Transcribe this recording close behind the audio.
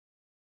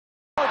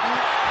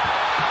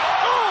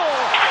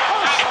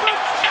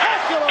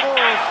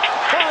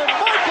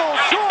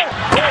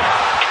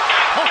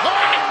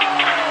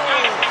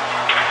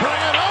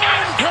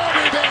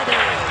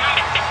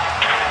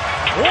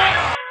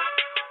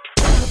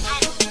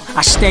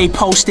I stay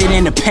posted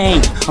in the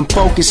paint. I'm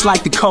focused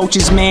like the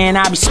coaches, man.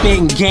 I be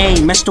spitting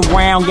game. Messed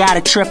around, got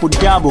a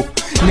triple-double.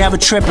 Never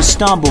trip or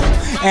stumble.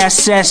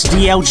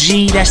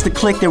 SSDLG, that's the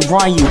click that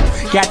run you.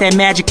 Got that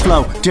magic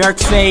flow. Dirk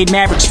fade,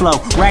 Mavericks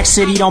flow. Rack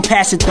City, don't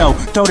pass it though.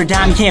 Throw the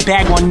dime, you can't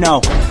bag one, no.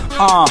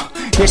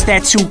 This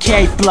that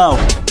 2K flow.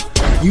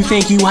 You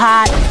think you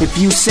hot? If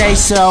you say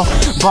so.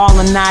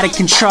 Ballin' out of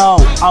control.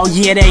 Oh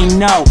yeah, they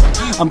know.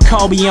 I'm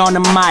Kobe on the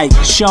mic.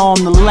 Show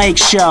 'em the Lake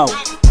Show.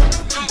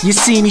 You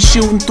see me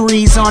shooting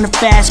threes on a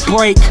fast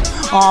break.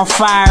 On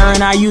fire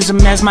and I use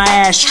them as my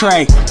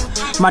ashtray.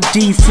 My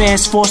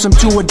defense force them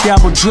to a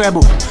double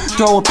dribble.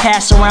 Throw a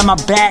pass around my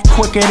back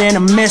quicker than a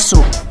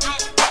missile.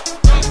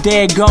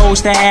 There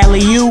goes the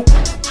alley-oop.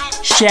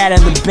 Shatter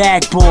the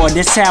backboard,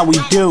 that's how we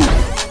do.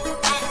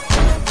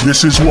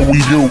 This is what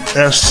we do.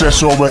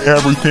 SS over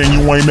everything,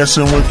 you ain't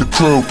messing with the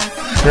crew.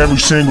 Every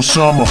single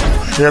summer,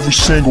 every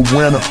single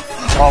winter.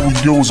 All we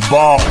do is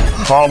ball,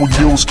 all we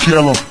do is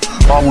kill 'em.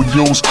 All we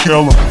do is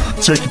kill 'em,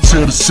 take it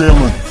to the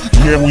ceiling.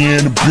 Yeah, we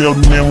in the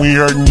building and we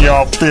hurting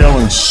y'all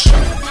feelings.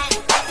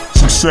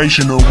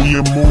 Sensational, we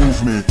a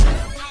movement.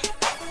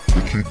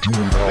 We keep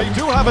doing it. They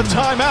do have a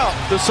timeout.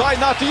 Decide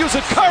not to use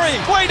it. Curry,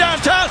 way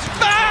downtown.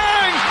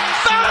 Bang!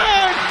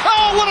 Bang!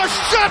 Oh, what a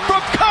shot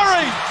from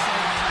Curry!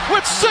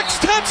 With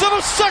 0.6 of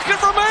a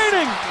second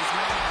remaining.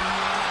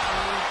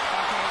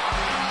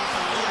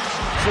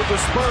 Should the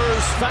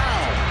Spurs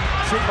foul?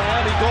 Should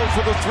Miami go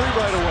for the three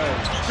right away?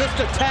 Just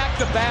attack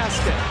the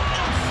basket.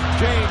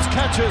 James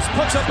catches,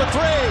 puts up a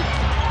three.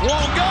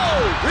 Won't go.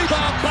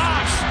 Rebound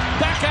Bosh.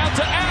 Back out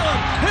to Allen.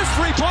 His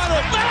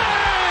three-pointer.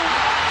 Bang!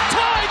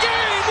 Tie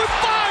game with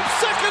 5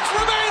 seconds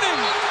remaining.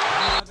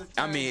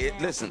 I mean,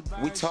 listen,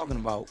 we talking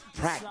about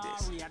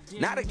practice.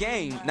 Not a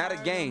game.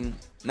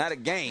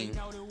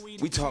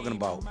 We talking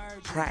about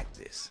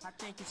practice.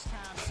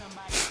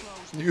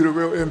 You the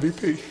real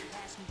MVP.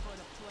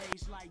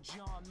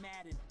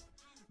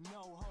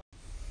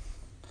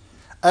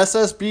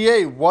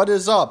 SSBA, what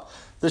is up?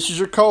 This is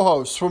your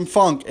co-host, Swim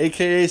Funk,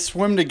 a.k.a.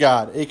 Swim to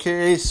God,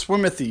 a.k.a.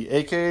 Swimithy,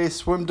 a.k.a.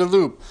 Swim to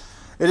Loop.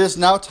 It is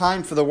now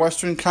time for the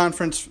Western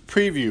Conference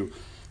preview.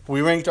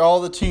 We ranked all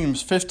the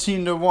teams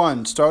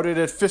 15-1, started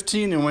at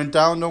 15 and went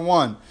down to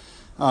 1.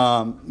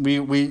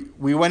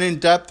 We went in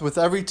depth with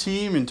every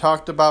team and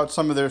talked about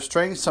some of their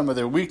strengths, some of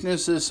their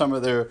weaknesses, some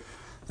of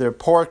their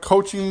poor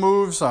coaching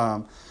moves,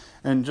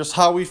 and just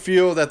how we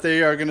feel that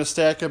they are going to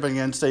stack up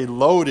against a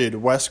loaded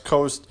West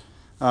Coast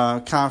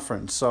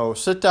conference. So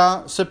sit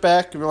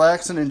back,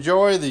 relax, and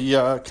enjoy.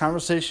 The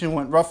conversation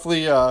went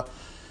roughly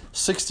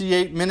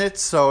 68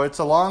 minutes, so it's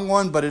a long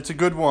one, but it's a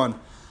good one.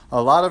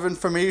 A lot of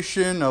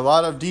information, a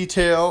lot of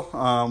detail.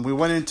 We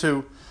went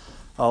into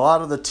a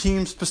lot of the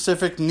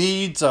team-specific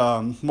needs,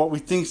 what we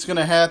think is going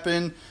to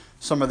happen,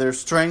 some of their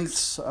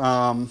strengths.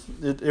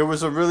 It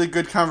was a really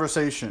good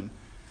conversation.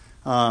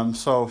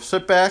 So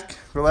sit back,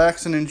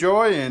 relax, and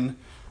enjoy, and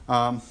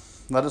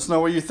let us know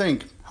what you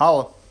think.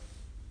 Holla.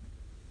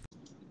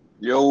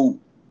 Yo,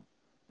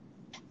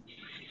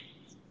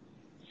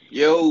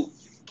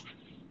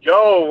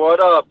 what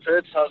up,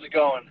 Fitz? How's it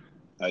going?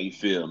 how you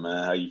feel,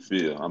 man? How you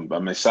feel?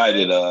 I'm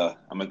excited.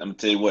 I'm gonna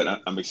tell you what.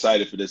 I'm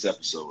excited for this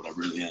episode. I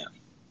really am.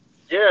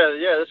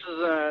 Yeah. This is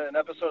an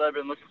episode I've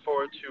been looking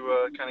forward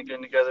to, kind of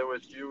getting together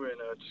with you and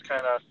just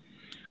kind of.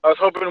 I was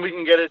hoping we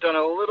can get it done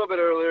a little bit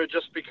earlier,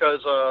 just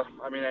because.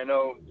 I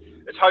know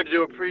it's hard to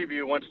do a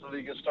preview once the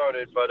league has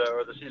started,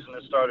 or the season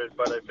has started.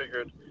 But I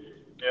figured,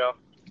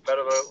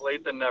 better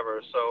late than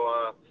never.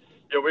 So.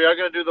 We are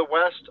going to do the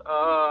West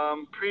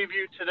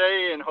preview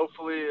today, and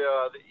hopefully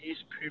the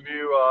East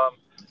preview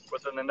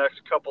within the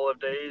next couple of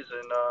days,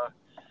 and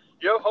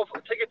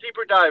hopefully take a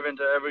deeper dive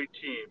into every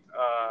team.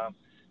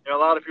 A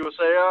lot of people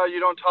say, "Oh, you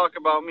don't talk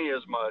about me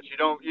as much. You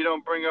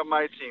don't bring up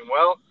my team."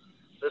 Well,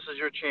 this is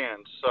your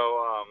chance. So,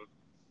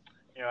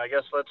 I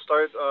guess let's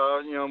start.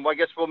 I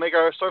guess we'll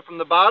start from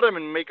the bottom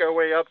and make our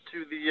way up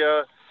to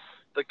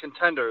the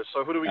contenders.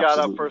 So, who do we got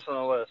up first on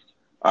the list?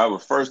 All right, well,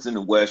 first in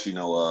the West,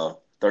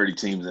 30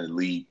 teams in the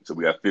league, so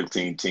we got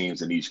 15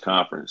 teams in each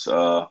conference.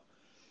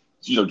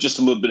 Just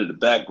a little bit of the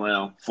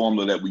background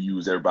formula that we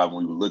use, everybody,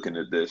 when we were looking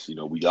at this.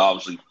 We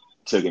obviously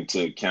took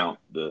into account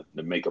the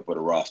makeup of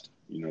the roster.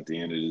 At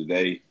the end of the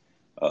day,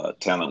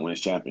 talent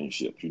wins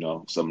championships.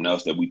 Something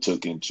else that we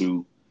took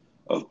into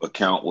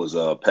account was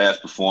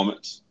past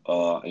performance.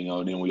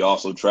 And then we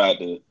also tried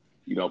to,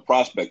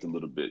 prospect a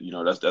little bit.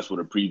 That's what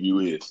a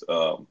preview is.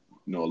 A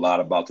lot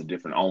about the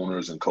different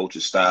owners and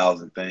coaches'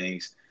 styles and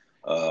things.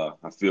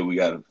 I feel we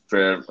got a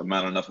fair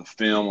amount enough of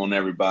film on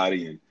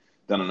everybody and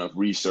done enough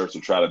research to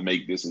try to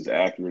make this as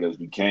accurate as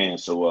we can.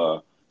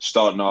 So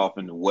starting off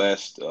in the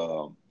West,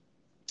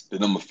 the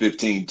number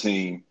 15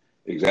 team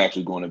is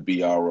actually going to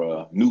be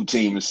our new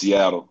team in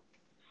Seattle,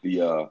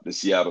 the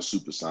Seattle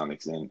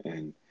Supersonics.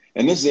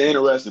 And this is an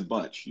interesting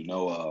bunch.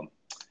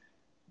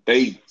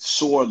 They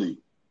sorely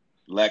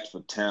lacked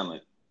for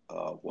talent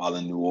while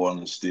in New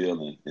Orleans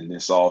still, and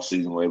this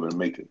offseason were able to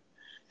make a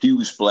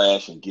huge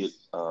splash and get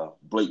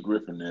Blake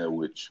Griffin there,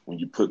 which when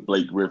you put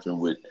Blake Griffin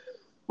with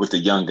with the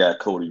young guy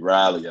Cody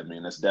Riley, I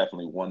mean, that's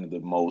definitely one of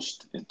the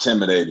most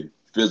intimidating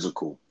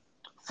physical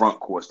front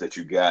courts that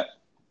you got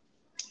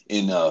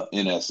in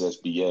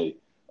SSBA.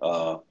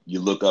 You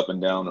look up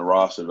and down the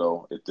roster,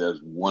 though, if there's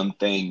one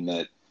thing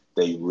that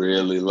they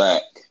really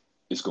lack,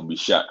 it's going to be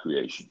shot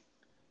creation.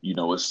 You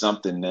know, it's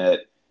something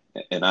that,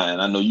 and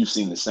I know you've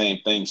seen the same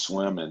thing,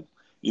 Swim, and,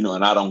 you know,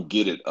 and I don't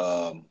get it.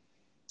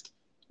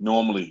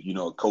 Normally, you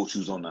know, a coach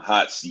who's on the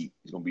hot seat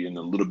is going to be in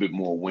a little bit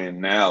more win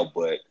now,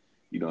 but,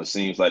 you know, it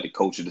seems like the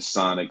coach of the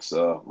Sonics,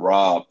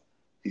 Rob,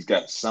 he's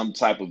got some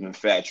type of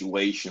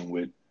infatuation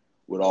with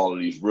all of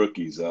these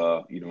rookies. You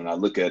know, when I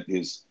look at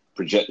his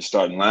projected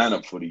starting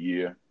lineup for the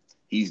year,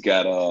 he's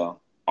got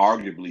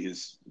arguably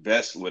his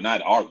best, well,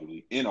 not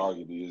arguably,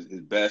 inarguably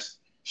his best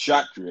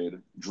shot creator,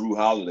 Drew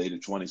Holiday, the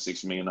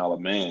 $26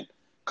 million man,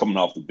 coming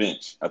off the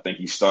bench. I think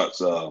he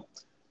starts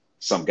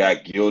some guy,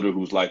 Gilder,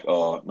 who's like,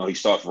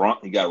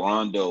 he got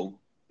Rondo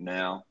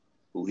now,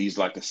 who he's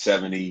like a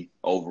 70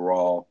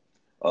 overall.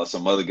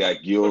 Some other guy,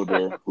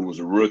 Gilder, who was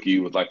a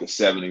rookie, with like a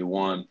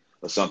 71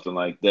 or something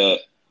like that.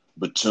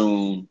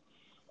 Batum,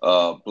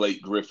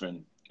 Blake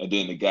Griffin, and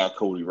then the guy,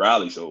 Cody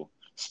Riley. So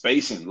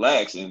spacing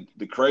lacks. And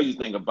the crazy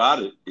thing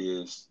about it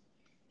is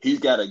he's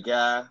got a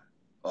guy,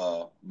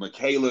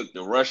 Mikhailuk,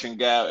 the Russian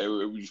guy,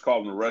 we just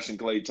call him the Russian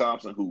Klay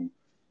Thompson, who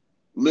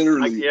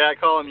literally. I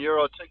call him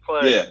Euro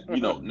Klay. Yeah,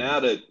 you know, now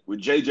that with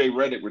J.J.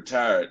 Redick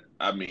retired,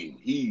 I mean,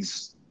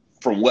 he's,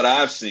 from what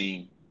I've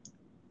seen,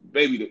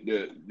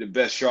 maybe the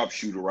best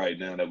sharpshooter right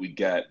now that we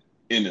got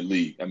in the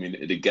league. I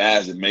mean, the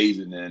guy's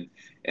amazing,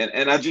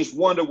 and I just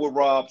wonder what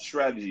Rob's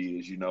strategy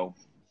is. You know,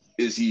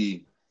 is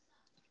he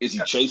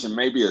chasing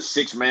maybe a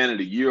Sixth Man of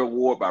the Year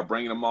award by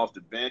bringing him off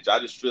the bench? I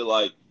just feel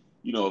like,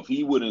 you know, if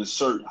he would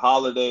insert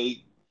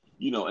Holiday,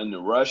 you know, and the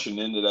Russian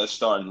into that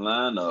starting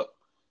lineup,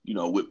 you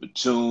know, with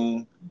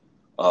Batum,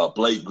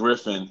 Blake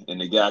Griffin,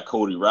 and the guy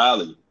Cody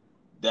Riley,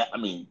 that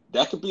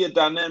could be a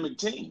dynamic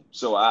team.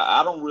 So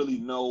I don't really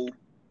know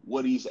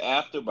what he's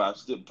after by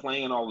still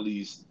playing all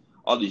these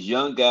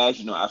young guys.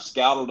 You know, I've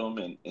scouted them,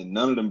 and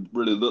none of them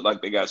really look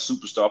like they got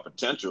superstar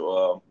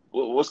potential.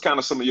 What's kind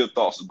of some of your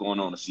thoughts going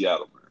on in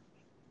Seattle, man?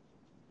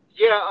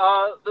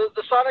 Yeah,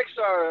 the Sonics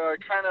are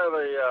kind of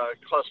a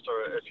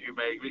cluster, if you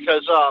may,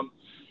 because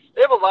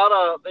they have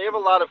a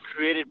lot of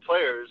creative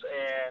players,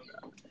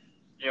 and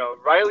you know,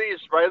 Riley's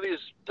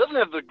doesn't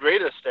have the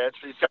greatest stats,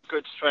 but he's got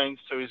good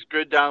strength, so he's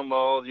good down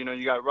low. You know,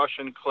 you got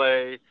Russian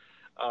Klay.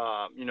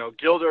 You know,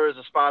 Gilder is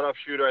a spot-up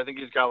shooter. I think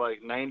he's got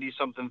like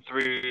 90-something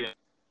three,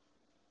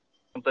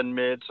 something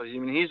mid. So, I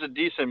mean, he's a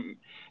decent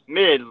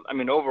mid. I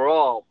mean,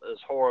 overall is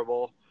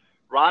horrible.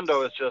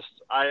 Rondo is just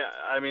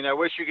I mean, I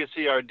wish you could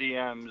see our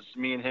DMs,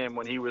 me and him,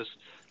 when he was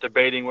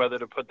debating whether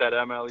to put that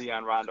MLE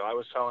on Rondo. I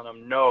was telling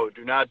him, no,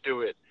 do not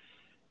do it.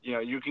 You know,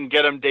 you can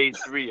get him day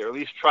 3, or at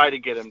least try to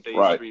get him day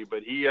 3.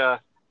 But he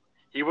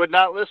would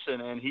not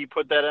listen, and he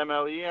put that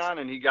MLE on,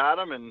 and he got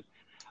him. And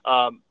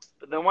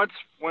but then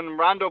when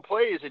Rondo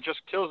plays, it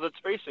just kills that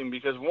spacing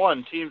because,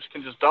 one, teams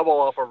can just double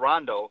off of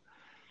Rondo,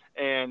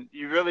 and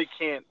you really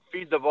can't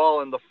feed the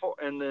ball in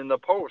the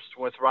post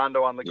with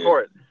Rondo on the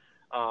court.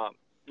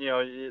 You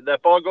know,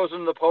 that ball goes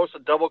into the post, a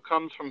double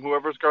comes from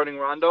whoever's guarding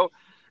Rondo,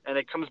 and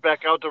it comes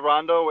back out to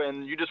Rondo,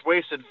 and you just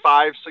wasted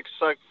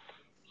 5-6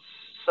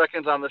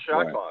 seconds on the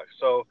shot clock.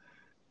 So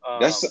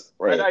that's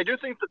right. And I do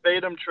think the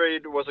Batum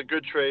trade was a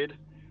good trade.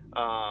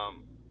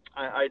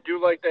 I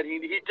do like that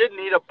he did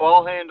need a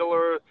ball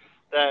handler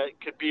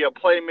that could be a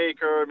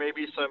playmaker,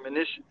 maybe some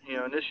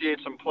initiate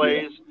some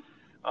plays.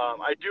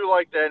 I do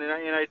like that, and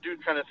I do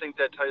kind of think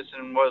that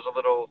Tyson was a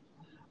little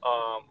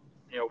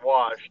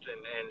washed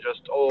and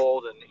just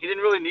old, and he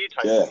didn't really need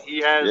Tyson. He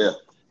has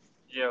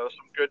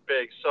some good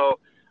bigs. So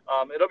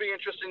it'll be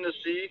interesting to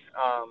see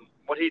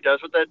what he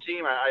does with that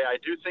team. I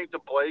do think the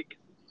Blake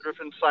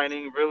Griffin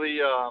signing really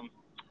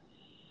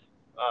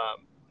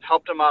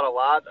helped him out a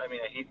lot. I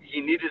mean,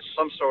 he needed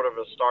some sort of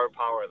a star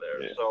power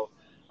there. Yeah. So,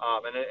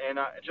 and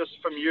just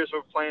from years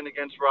of playing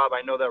against Rob,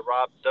 I know that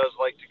Rob does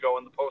like to go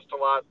in the post a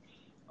lot.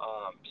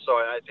 So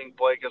I think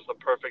Blake is the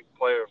perfect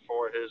player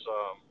for his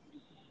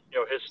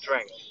his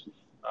strengths.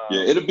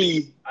 It'll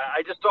be.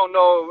 I just don't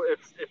know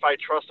if I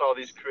trust all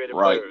these creative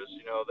players.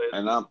 You know,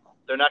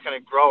 they're not going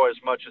to grow as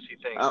much as he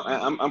thinks.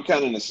 I'm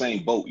kind of in the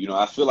same boat. You know,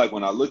 I feel like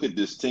when I look at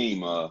this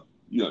team,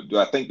 do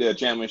I think they're a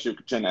championship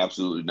contender?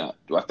 Absolutely not.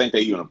 Do I think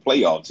they're even a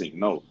playoff team?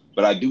 No.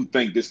 But I do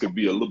think this could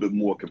be a little bit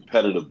more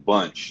competitive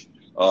bunch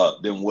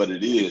than what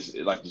it is.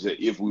 Like you said,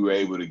 if we were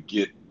able to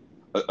get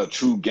a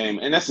true game.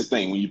 And that's the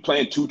thing. When you're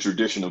playing two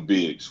traditional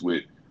bigs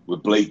with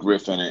Blake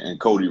Griffin and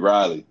Cody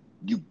Riley,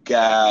 you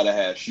got to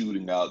have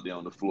shooting out there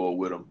on the floor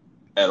with them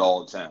at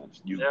all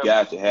times. You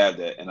got to have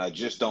that. And I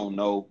just don't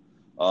know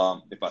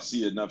if I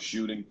see enough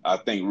shooting. I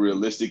think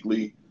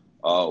realistically,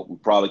 we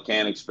probably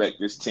can't expect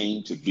this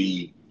team to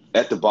be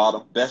at the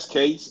bottom. Best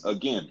case,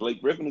 again,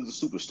 Blake Griffin is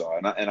a superstar.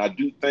 And I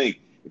do think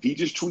if he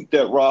just tweaked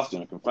that roster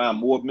and can find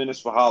more minutes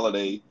for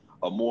Holiday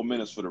or more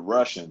minutes for the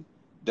Russian,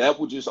 that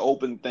would just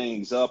open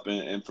things up.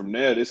 And from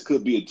there, this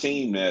could be a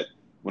team that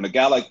when a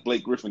guy like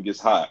Blake Griffin gets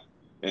hot,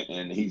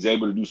 and he's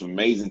able to do some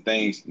amazing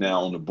things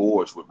now on the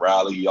boards with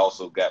Riley. He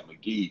also got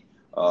McGee.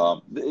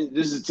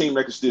 This is a team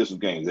that can steal some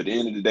games. At the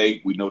end of the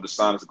day, we know the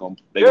Sonics are going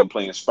to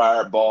play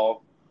inspired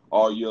ball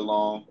all year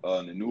long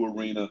in the new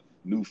arena,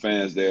 new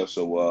fans there.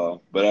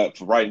 So, but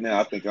for right now,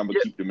 I think I'm going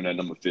to keep them in that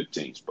number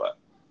 15 spot.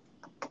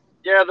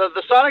 Yeah,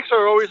 the Sonics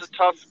are always a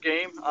tough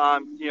game.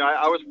 You know,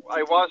 I was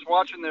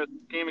watching their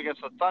game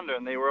against the Thunder,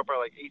 and they were up by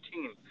like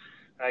 18. And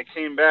I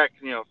came back,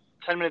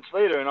 10 minutes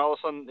later, and all of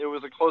a sudden it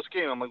was a close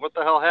game. I'm like, what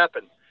the hell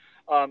happened?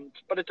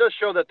 But it does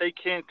show that they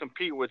can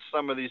compete with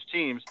some of these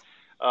teams.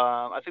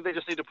 I think they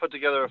just need to put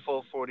together a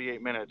full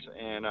 48 minutes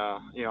and,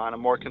 on a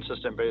more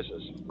consistent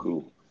basis.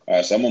 Cool. All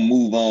right, so I'm going to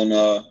move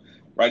on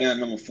right now,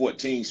 number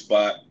 14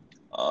 spot.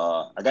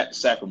 I got the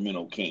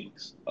Sacramento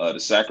Kings. The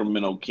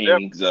Sacramento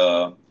Kings,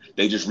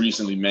 they just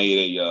recently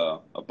made a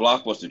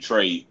blockbuster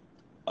trade,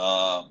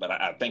 but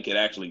I think it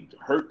actually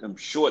hurt them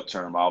short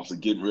term, obviously,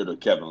 getting rid of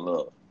Kevin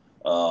Love.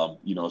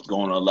 It's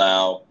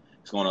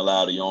going to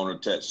allow the owner,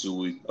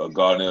 Tatsui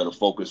Gardner, to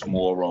focus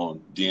more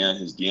on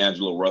his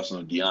D'Angelo Russell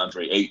and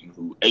DeAndre Ayton,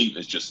 who Ayton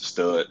is just a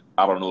stud.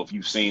 I don't know if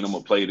you've seen him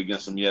or played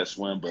against him yet,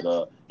 Swim,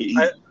 but he's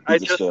a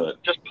stud.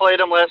 Just played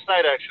him last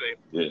night, actually.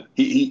 Yeah,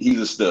 he's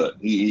a stud.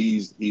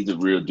 He's the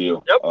real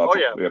deal.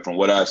 Yep. From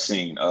what I've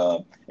seen.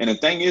 And the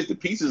thing is, the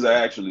pieces are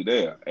actually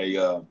there.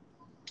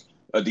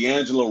 A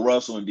D'Angelo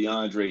Russell and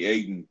DeAndre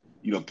Ayton,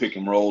 pick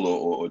and roll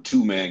or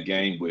two-man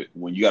game. But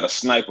when you got a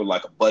sniper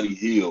like a Buddy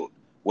Hield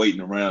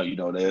waiting around,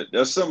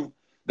 that's a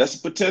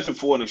potential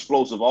for an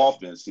explosive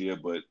offense here.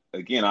 But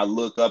again, I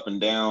look up and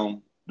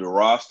down the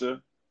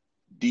roster.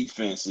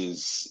 Defense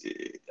is,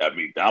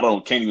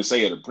 can't even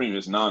say at a premium.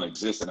 It's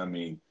non-existent. I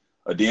mean,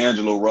 a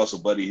D'Angelo Russell,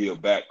 Buddy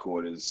Hield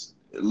backcourt is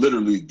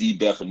literally the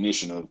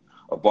definition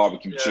of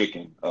barbecue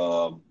chicken.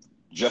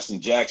 Justin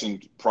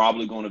Jackson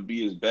probably going to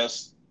be his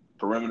best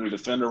perimeter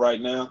defender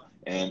right now.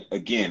 And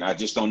again, I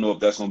just don't know if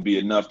that's going to be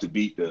enough to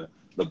beat the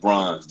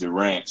LeBrons, the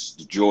Durants,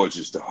 the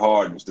Georges, the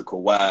Hardens, the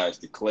Kawhis,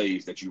 the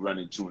Clays that you run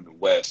into in the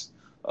West.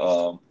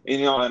 And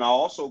I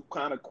also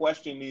kind of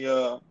question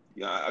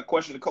I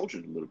question the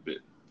coaching a little bit.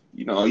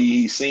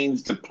 He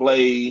seems to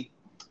play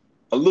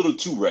a little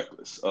too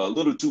reckless, a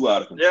little too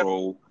out of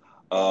control.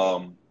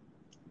 And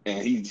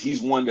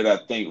he's one that I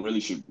think really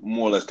should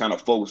more or less kind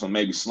of focus on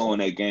maybe slowing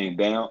that game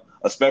down,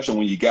 especially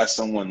when you got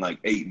someone like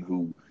Ayton,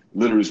 who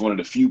literally is one of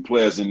the few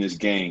players in this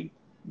game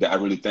that I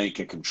really think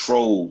can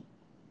truly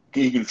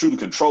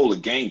control a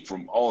game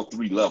from all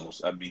three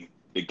levels. I mean,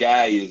 the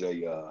guy's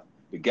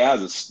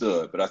a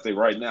stud, but I think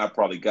right now I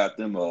probably got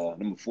them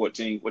number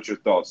 14. What's your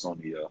thoughts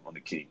on the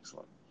Kings?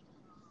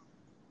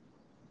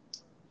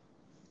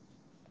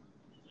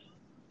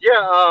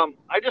 Yeah,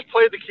 I just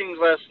played the Kings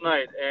last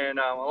night, and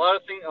a lot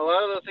of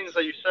the things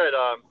that you said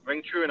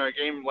ring true in our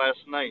game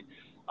last night.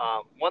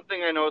 One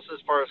thing I noticed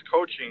as far as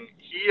coaching,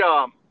 he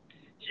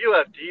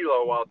left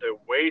D'Lo out there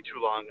way too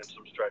long in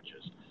some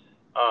stretches.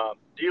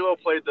 D'Lo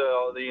played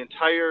the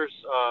entire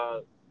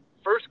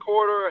first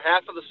quarter,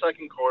 half of the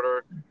second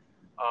quarter.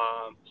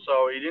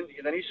 So he didn't.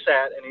 And then he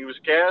sat and he was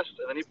gassed,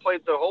 and then he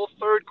played the whole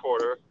third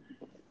quarter.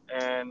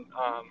 And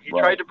he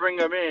tried to bring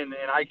him in,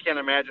 and I can't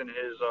imagine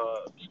his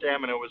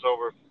stamina was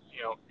over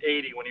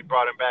 80 when he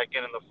brought him back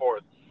in the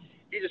fourth.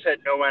 He just had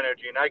no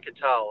energy, and I could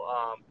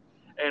tell.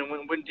 And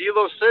when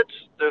D'Lo sits,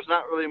 there's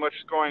not really much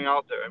scoring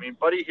out there. I mean,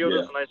 Buddy Hield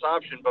is a nice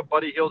option, but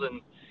Buddy Hield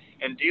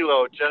and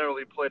D'Lo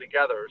generally play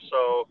together.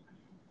 So,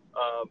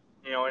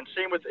 and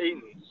same with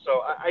Ayton.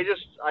 So I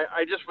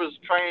just was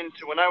trying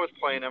to, when I was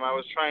playing him, I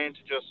was trying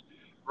to just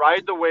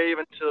ride the wave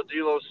until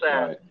D'Lo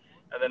sat. Right.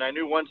 And then I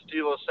knew once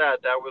D'Lo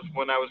sat, that was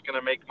when I was going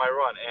to make my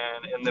run.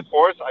 And in the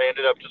fourth, I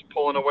ended up just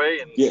pulling away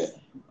and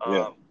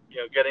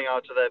getting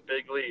out to that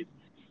big lead.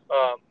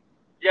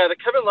 The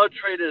Kevin Love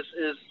trade is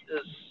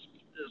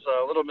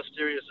a little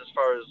mysterious as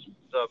far as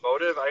the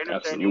motive. I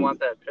understand you want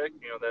that pick,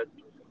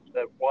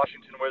 that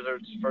Washington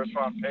Wizards first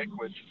round pick,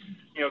 which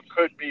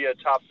could be a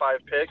top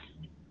 5 pick,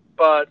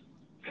 but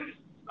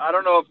I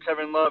don't know if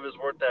Kevin Love is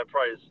worth that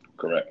price.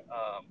 Correct.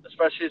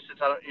 Especially since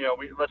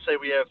let's say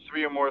we have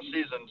 3 or more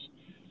seasons.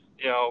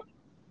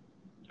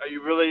 Are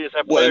you really, is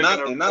that player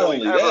going to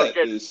really ever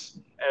get as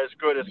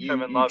good as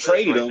Kevin Love is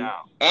right now? You traded him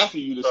after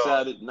you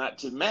decided not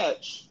to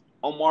match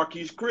on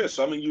Marquise Chris.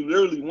 I mean, you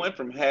literally went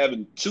from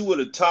having 2 of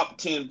the top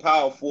 10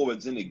 power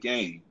forwards in the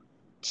game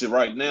to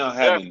right now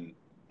having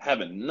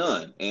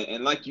none.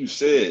 And like you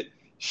said,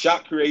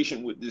 shot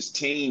creation with this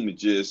team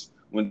is just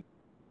when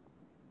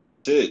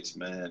it's,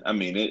 man. I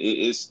mean,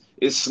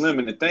 it's slim.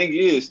 And the thing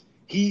is,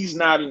 he's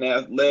not an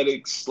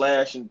athletic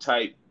slashing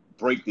type,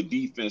 break the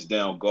defense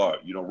down guard.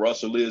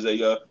 Russell is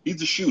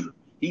he's a shooter.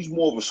 He's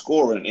more of a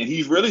scorer, and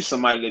he's really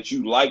somebody that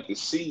you like to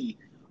see,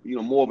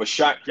 more of a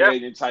shot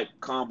creating type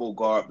combo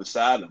guard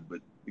beside him. But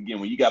again,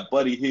 when you got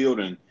Buddy Hield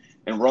and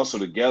Russell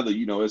together,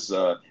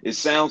 it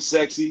sounds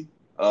sexy.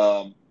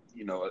 A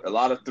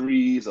lot of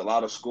threes, a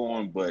lot of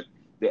scoring, but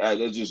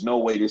there's just no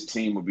way this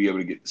team will be able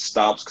to get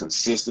stops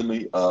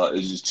consistently.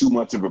 It's just too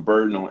much of a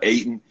burden on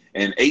Ayton,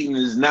 and Ayton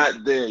is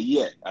not there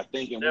yet. I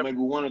think in maybe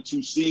 1 or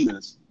 2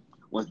 seasons,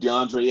 once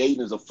DeAndre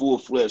Ayton is a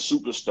full-fledged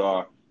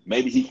superstar,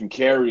 maybe he can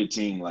carry a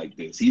team like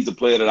this. He's a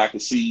player that I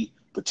could see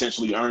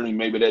potentially earning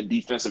maybe that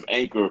defensive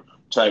anchor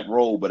type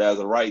role. But as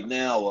of right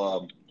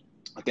now,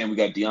 I think we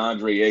got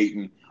DeAndre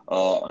Ayton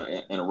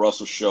and a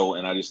Russell show,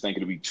 and I just think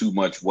it'll be too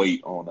much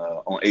weight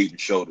on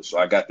Ayton's shoulders. So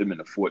I got them in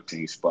the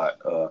 14th spot.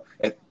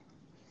 At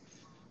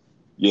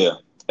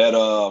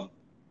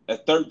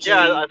 13.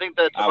 Yeah, I think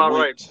that's about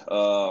right.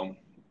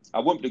 I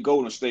went with the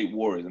Golden State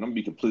Warriors, and I'm gonna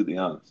be completely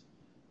honest.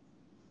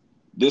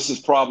 This is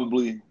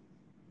probably,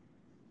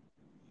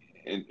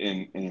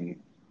 and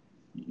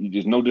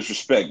just no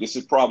disrespect, this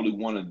is probably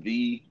one of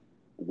the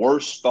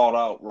worst thought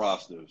out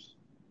rosters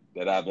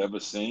that I've ever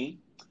seen.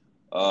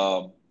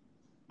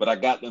 But I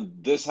got them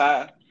this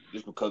high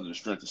just because of the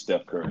strength of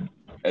Steph Curry.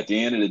 At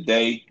the end of the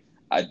day,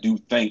 I do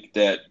think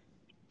that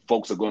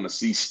folks are going to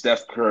see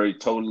Steph Curry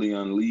totally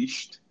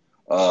unleashed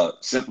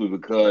simply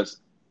because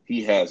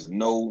he has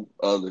no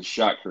other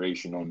shot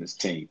creation on this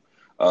team.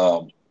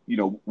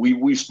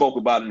 We spoke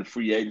about in the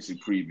free agency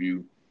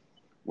preview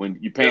when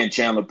you're paying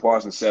Chandler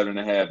Parsons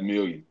 $7.5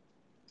 million.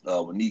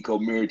 When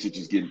Niko Mirotic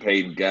is getting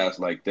paid and guys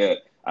like that,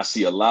 I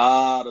see a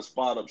lot of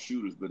spot-up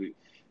shooters. But,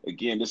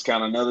 again, this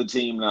kind of another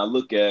team that I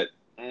look at,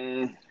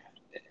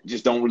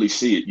 just don't really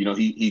see it.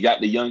 He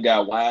got the young guy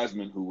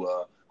Wiseman who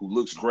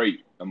looks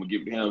great. I'm going to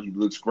give it to him. He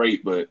looks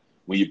great. But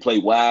when you play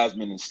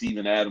Wiseman and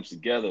Steven Adams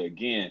together,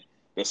 again,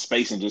 that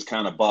spacing just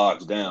kind of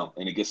bogs down.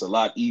 And it gets a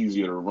lot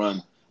easier to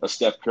run a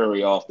Steph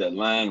Curry off that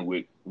line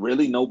with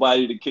really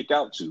nobody to kick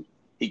out to.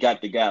 He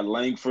got the guy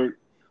Langford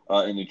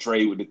in the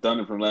trade with the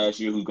Thunder from last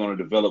year who's going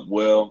to develop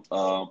well.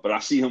 But I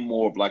see him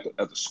more of like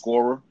as a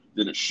scorer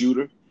than a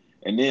shooter.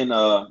 And then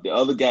the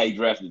other guy he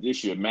drafted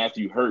this year,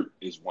 Matthew Hurt,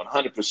 is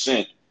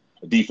 100%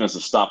 a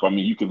defensive stopper. I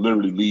mean, you can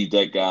literally leave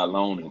that guy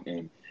alone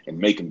and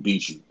make him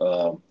beat you.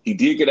 He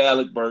did get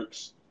Alec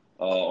Burks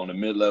on a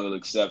mid-level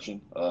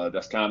exception.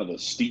 That's kind of a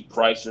steep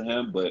price for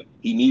him, but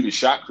he needed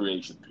shot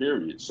creation,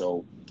 period.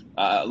 So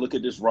I look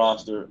at this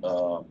roster,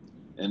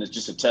 and it's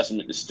just a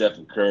testament to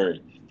Stephen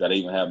Curry that they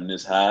even have him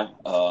this high.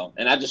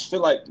 And I just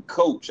feel like the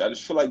coach,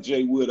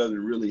 Jay Wood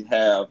doesn't really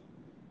have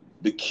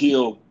the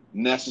kill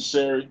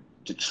necessary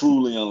to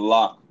truly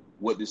unlock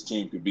what this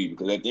team could be.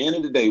 Because at the end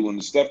of the day, when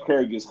the Steph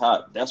Curry gets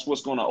hot, that's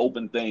what's going to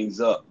open things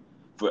up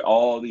for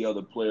all the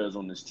other players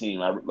on this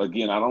team. I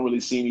don't really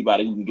see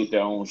anybody who can get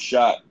their own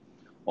shot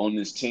on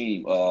this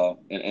team.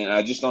 And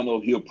I just don't know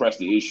if he'll press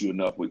the issue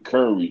enough with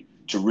Curry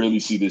to really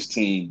see this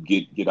team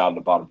get out of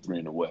the bottom three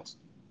in the West.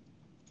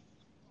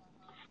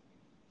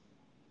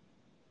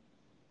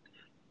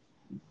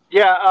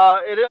 Yeah,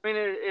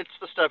 it's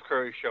the Steph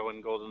Curry show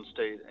in Golden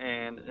State,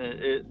 and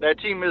that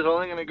team is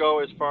only going to go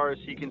as far as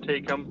he can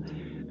take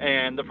them.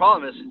 And the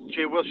problem is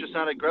Jay Will's just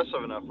not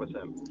aggressive enough with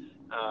him.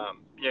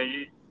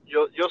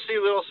 You'll see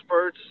little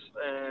spurts,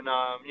 and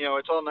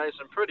it's all nice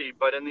and pretty,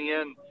 but in the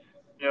end,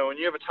 when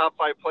you have a top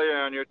 5 player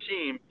on your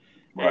team,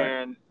 right,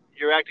 and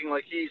you're acting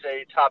like he's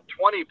a top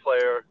 20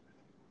 player,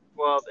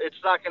 well,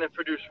 it's not going to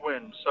produce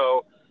wins.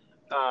 So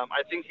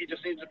I think he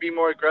just needs to be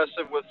more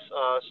aggressive with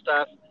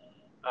Steph.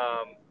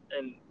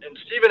 And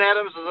Steven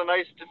Adams is a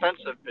nice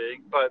defensive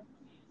big, but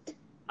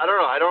I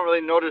don't know. I don't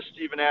really notice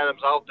Steven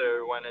Adams out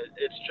there when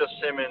it's just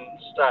him and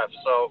Steph.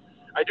 So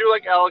I do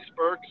like Alex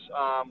Burks.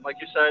 Like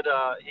you said,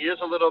 he is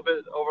a little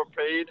bit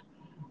overpaid,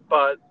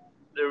 but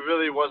there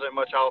really wasn't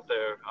much out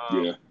there.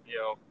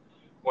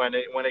 When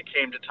it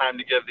came to time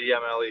to give the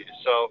MLE.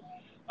 So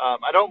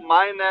I don't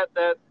mind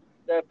that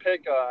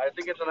pick. I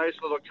think it's a nice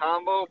little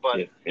combo,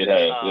 but it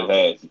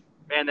has.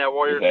 Man, that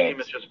Warriors team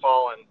has just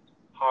fallen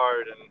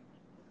hard, and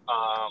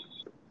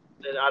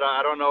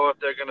I don't know if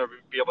they're going to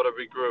be able to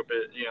regroup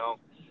it.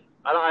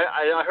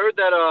 I heard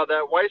that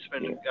that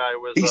Weissman guy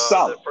was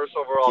the first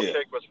overall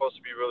pick was supposed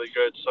to be really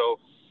good. So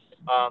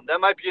that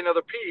might be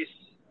another piece.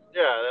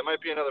 Yeah, that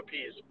might be another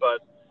piece.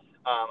 But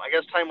I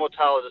guess time will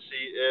tell to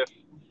see if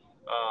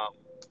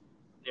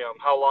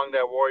how long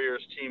that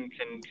Warriors team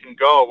can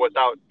go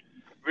without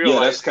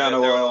realizing that's kind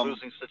of they're in a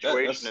losing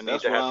situation and need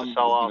to have to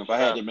sell off. If I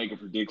had to make a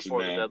prediction,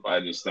 man, I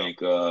just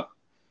think if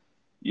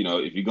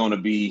you're going to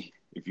be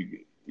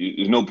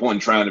there's no point in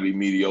trying to be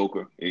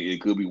mediocre.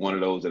 It could be one of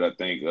those that I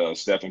think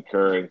Stephen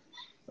Curry,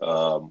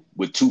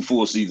 with 2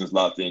 full seasons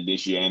locked in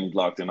this year and he's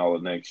locked in all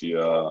of next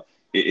year,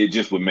 it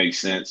just would make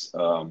sense.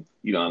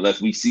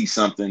 Unless we see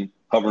something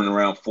hovering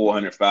around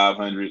 400,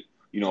 500,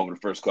 over the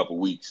first couple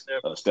of weeks,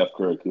 Steph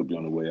Curry could be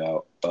on the way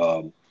out.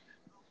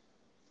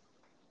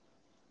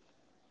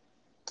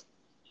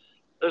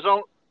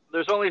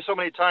 There's only so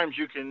many times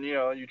you can,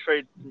 you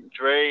trade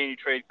Dre and you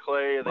trade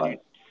Clay, and then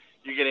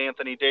you get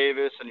Anthony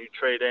Davis and you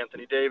trade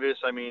Anthony Davis.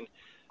 I mean,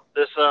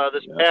 this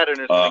pattern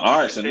is all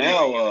right. So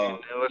now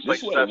this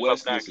is where the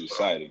West gets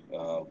exciting.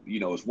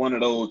 It's one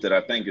of those that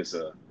I think it's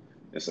a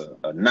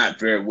not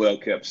very well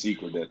kept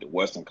secret that the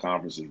Western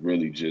Conference is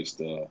really just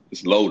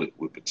it's loaded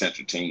with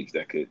potential teams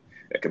that could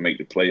make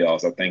the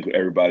playoffs. I think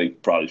everybody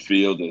probably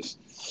feels this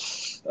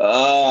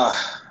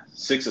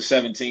 6 or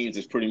 7 teams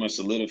is pretty much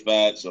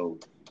solidified. So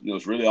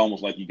it's really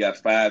almost like you got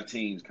 5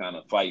 teams kind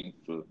of fighting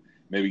for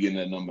maybe getting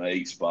that number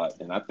 8 spot.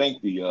 And I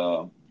think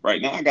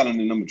right now I got on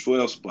the number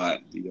 12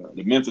 spot,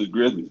 the Memphis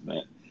Grizzlies,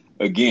 man.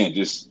 Again,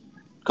 just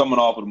coming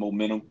off of the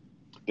momentum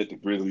that the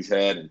Grizzlies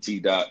had and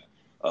T-Dot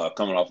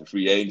coming off of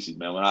free agency,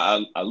 man. When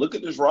I look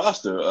at this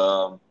roster,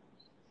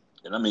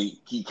 and I mean,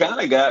 he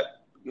kind of got,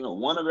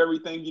 one of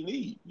everything you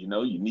need. You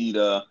need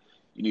a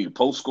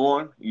post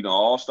scoring,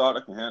 all-star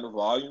that can handle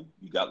volume.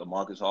 You got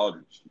LaMarcus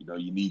Aldridge.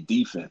 You need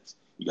defense.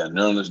 You got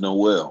Nerlens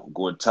Noel,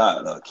 Gordon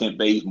Todd, Kent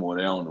Bazemore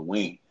there on the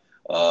wing.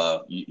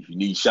 If you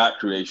need shot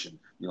creation,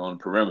 on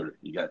the perimeter,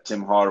 you got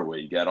Tim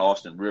Hardaway, you got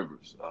Austin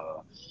Rivers,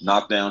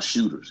 knockdown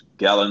shooters,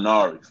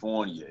 Gallinari,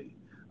 Fournier.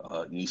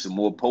 You need some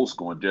more post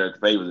scoring,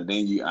 Derek Favors, and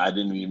then I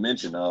didn't even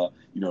mention, the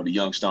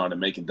young star to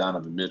making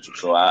Donovan Mitchell.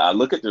 So I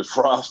look at this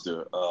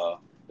roster.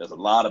 There's a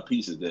lot of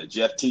pieces there.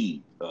 Jeff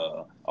Teague,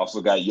 also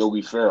got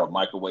Yogi Ferrell,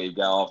 microwave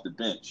guy off the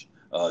bench.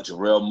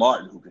 Jarrell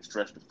Martin, who can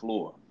stretch the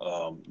floor.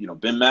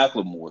 Ben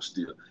McLemore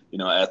still.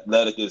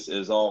 Athletic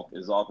is all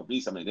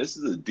complete. I mean, this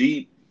is a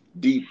deep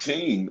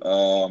team.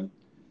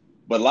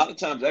 But a lot of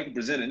times that can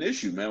present an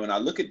issue, man. When I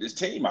look at this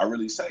team, I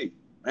really say,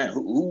 man,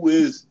 who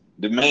is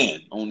the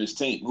man on this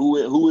team?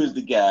 Who is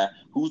the guy?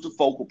 Who's the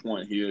focal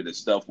point here that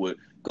stuff would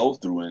go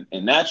through?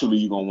 And naturally,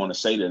 you're going to want to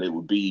say that it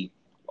would be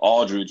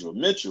Aldridge or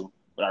Mitchell,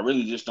 but I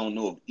really just don't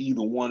know if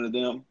either one of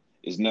them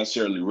is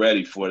necessarily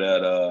ready for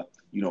that,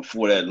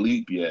 for that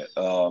leap yet.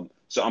 So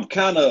I'm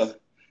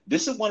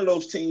this is one of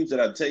those teams that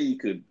I tell you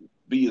could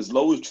be as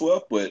low as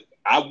 12th, but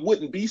I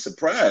wouldn't be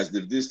surprised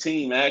if this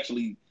team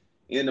actually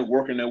end up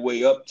working their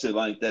way up to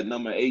like that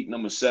number 8,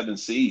 number 7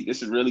 seed.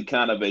 This is really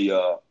kind of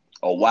a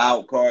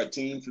wild card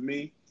team for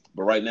me.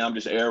 But right now I'm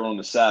just erring on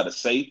the side of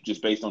safe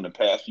just based on the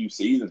past few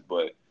seasons.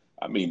 But,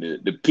 I mean,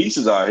 the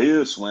pieces are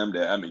here, Slim,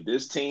 that, I mean,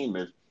 this team,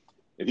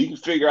 if he can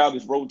figure out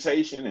his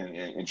rotation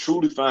and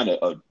truly find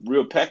a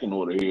real pecking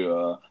order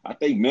here, I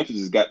think Memphis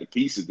has got the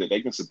pieces that they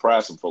can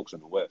surprise some folks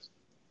in the West.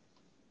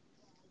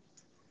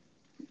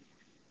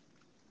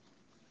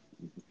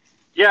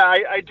 Yeah,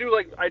 I do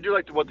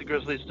like what the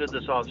Grizzlies did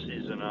this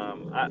offseason.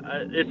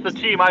 It's the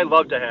team I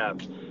love to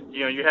have.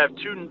 You have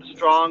 2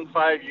 strong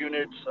 5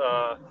 units.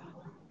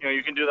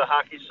 You can do the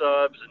hockey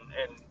subs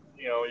and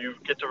you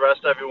get to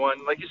rest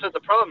everyone. Like you said, the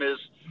problem is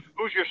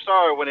who's your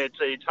star when it's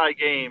a tie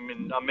game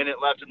and a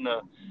minute left in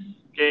the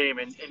game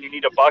and you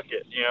need a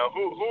bucket.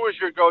 Who is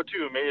your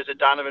go-to? Maybe is it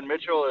Donovan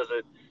Mitchell? Is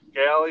it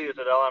Galley? Is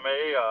it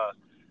LMA?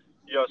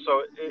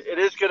 So it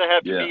is going to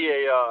have to be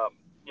a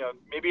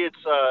maybe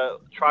it's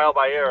trial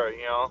by error.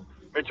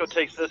 Mitchell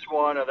takes this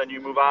one, and then you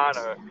move on.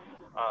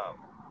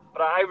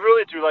 But I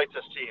really do like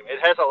this team. It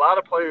has a lot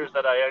of players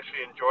that I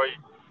actually enjoy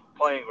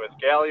playing with.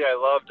 Galley, I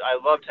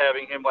loved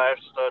having him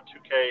last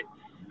 2K.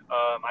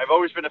 I've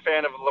always been a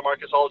fan of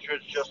LaMarcus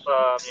Aldridge. Just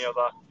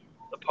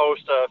the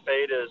post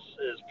fade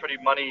is pretty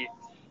money.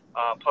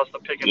 Plus the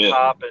pick and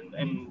pop,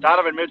 and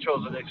Donovan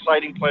Mitchell is an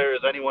exciting player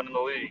as anyone in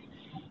the league.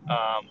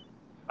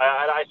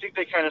 I think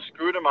they kind of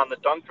screwed him on the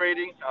dunk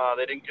rating.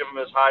 They didn't give him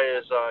as high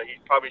as he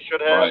probably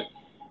should have. Right.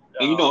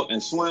 And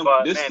and Slim,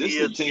 this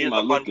is a team I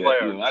look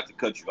at. Not to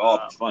cut you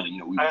off, it's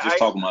funny. We were just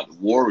talking about the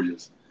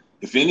Warriors.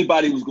 If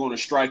anybody was going to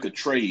strike a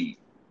trade,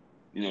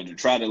 to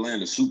try to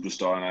land a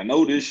superstar, and I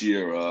know this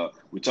year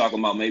we're talking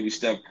about maybe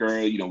Steph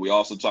Curry. We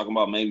also talking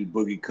about maybe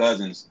Boogie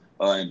Cousins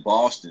in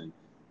Boston.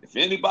 If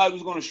anybody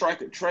was going to strike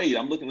a trade,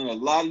 I'm looking at a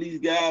lot of these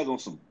guys on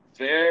some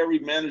very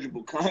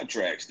manageable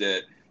contracts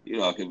that.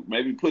 I could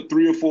maybe put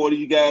 3 or 4 of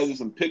these guys and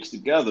some picks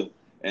together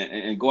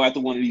and go after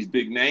one of these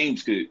big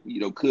names could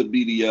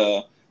be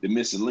the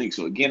missing link.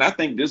 So again, I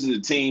think this is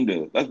a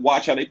team let's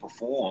watch how they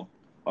perform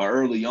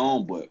early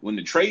on. But when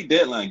the trade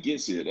deadline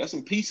gets here, there's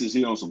some pieces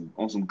here on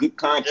some good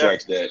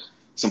contracts that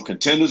some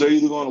contenders are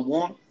either going to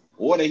want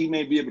or that he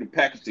may be able to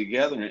package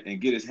together and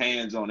get his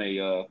hands on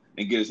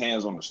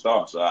the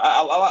star. So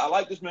I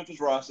like this Memphis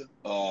roster.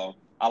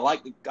 I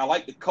like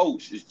the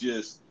coach. It's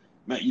just.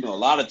 Man, a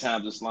lot of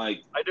times it's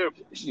like I do.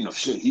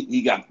 Shit,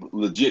 he got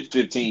legit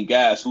 15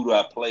 guys. Who do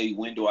I play?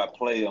 When do I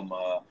play him?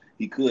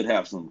 He could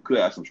have some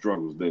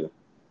struggles there.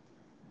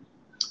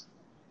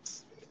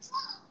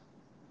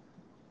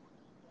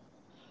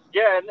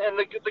 Yeah, and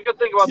the good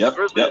thing about the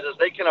Grizzlies is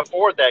they can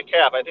afford that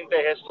cap. I think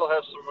they still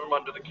have some room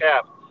under the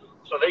cap,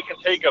 so they can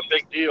take a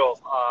big deal,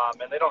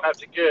 and they don't have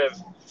to give.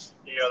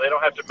 They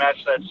don't have to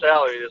match that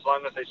salary as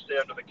long as they stay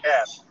under the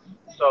cap.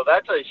 So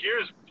that's a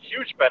huge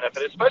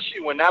benefit,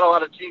 especially when not a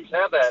lot of teams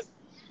have that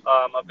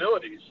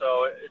ability.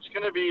 So it's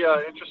going to be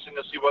interesting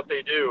to see what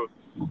they do,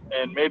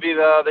 and maybe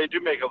they do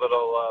make a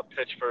little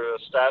pitch for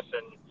Steph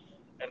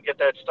and get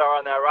that star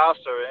on that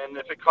roster. And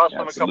if it costs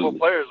them a couple of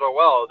players,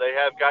 they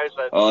have guys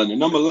that the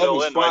number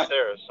 11 spot right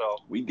there. So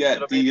we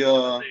got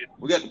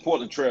the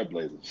Portland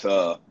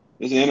Trailblazers.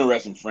 This is an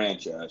interesting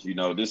franchise.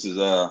 This is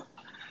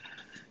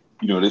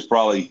this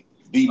probably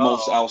the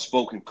most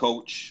outspoken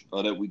coach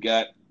that we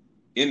got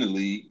in the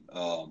league.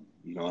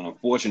 And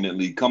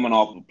unfortunately, coming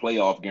off of a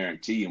playoff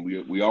guarantee, and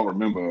we all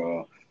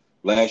remember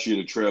last year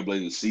the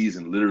Trailblazers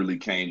season literally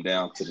came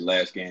down to the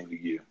last game of the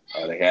year.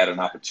 They had an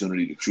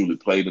opportunity to truly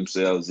play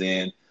themselves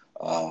in.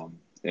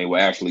 They were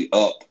actually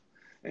up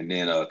and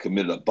then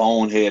committed a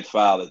bonehead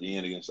foul at the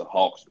end against the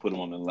Hawks, put him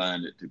on the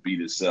line to beat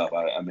himself.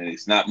 I mean,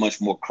 it's not much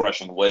more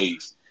crushing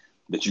ways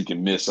that you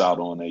can miss out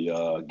on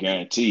a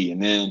guarantee.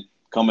 And then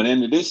coming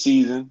into this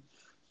season,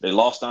 they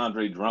lost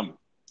Andre Drummond.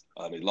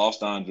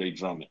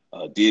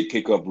 Did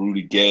pick up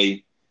Rudy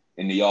Gay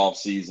in the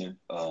offseason.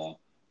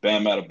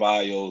 Bam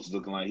Adebayo's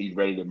looking like he's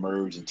ready to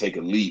emerge and take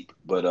a leap.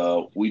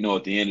 But we know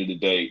at the end of the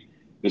day,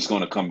 it's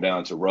going to come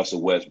down to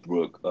Russell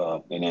Westbrook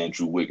and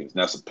Andrew Wiggins.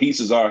 Now, some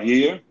pieces are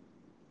here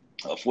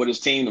for this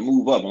team to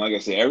move up. And like I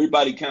said,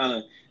 everybody kind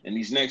of in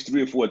these next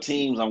 3 or 4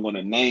 teams I'm going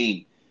to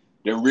name,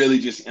 they're really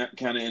just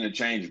kind of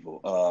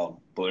interchangeable.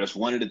 But that's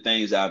one of the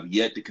things I've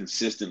yet to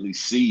consistently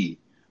see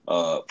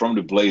from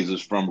the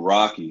Blazers, from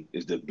Rocky,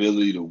 is the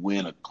ability to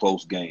win a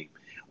close game,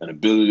 an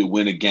ability to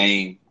win a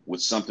game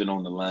with something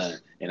on the line.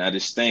 And I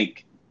just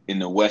think in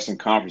the Western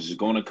Conference, it's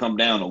going to come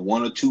down to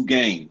 1 or 2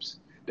 games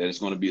that it's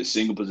going to be a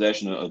single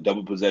possession or a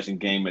double possession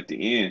game at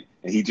the end.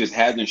 And he just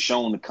hasn't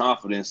shown the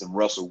confidence in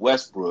Russell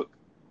Westbrook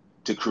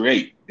to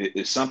create.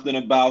 It's something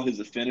about his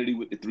affinity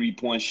with the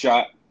 3-point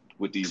shot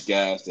with these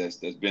guys that's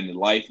been the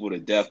life or the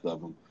death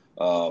of them.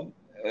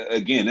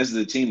 Again, this is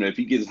a team that if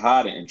he gets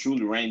hot and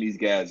truly rein these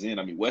guys in,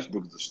 I mean,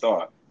 Westbrook is a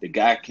star. The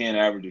guy can't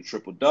average a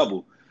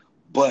triple-double,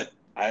 but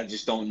I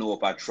just don't know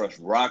if I trust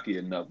Rocky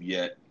enough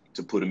yet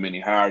to put him any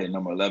higher than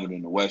number 11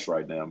 in the West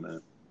right now, man.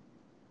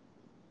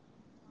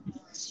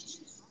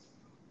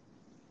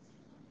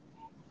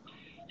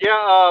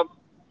 Yeah,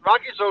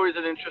 Rocky's always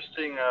an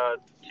interesting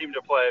team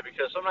to play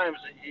because sometimes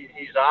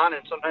he's on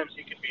and sometimes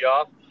he can be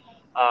off.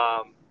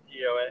 And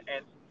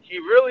he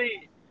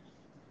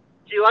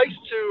likes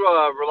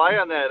to rely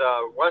on that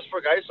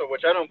Westbrook ISO,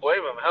 which I don't blame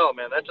him. Hell,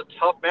 man, that's a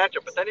tough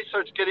matchup. But then he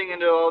starts getting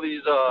into all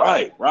these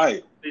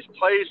these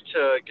plays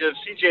to give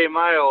C.J.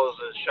 Miles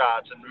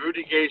shots and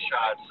Rudy Gay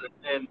shots,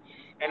 and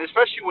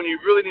especially when you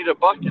really need a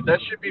bucket,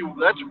 that's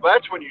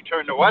when you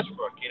turn to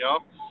Westbrook, you know.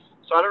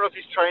 So I don't know if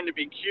he's trying to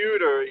be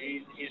cute or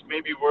he's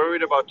maybe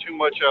worried about too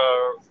much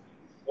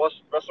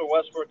Russell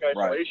Westbrook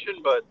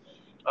isolation, but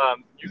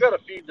you got to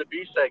feed the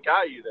beast that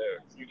got you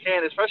there. You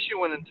can't, especially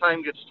when the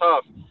time gets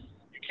tough.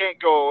 You can't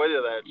go away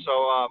to that. So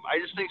I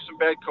just think some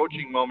bad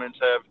coaching moments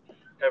have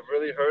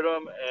really hurt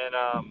him, and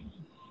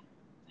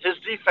his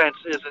defense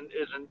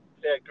isn't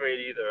that great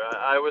either.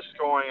 I was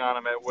scoring on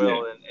him at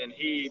will, and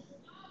he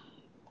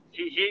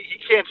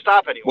can't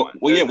stop anyone.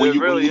 Well, yeah, when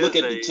you look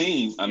at the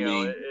team, I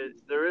mean,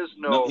 there is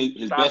no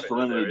his best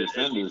perimeter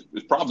defender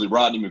is probably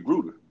Rodney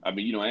McGruder. I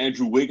mean,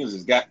 Andrew Wiggins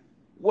has got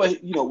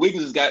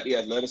Wiggins has got the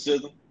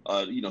athleticism.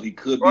 He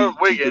could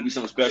be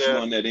something special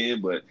on that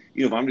end, but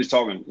if I'm just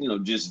talking,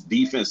 just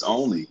defense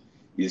only,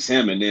 it's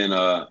him. And then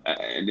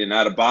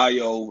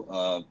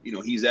Adebayo,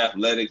 he's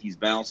athletic, he's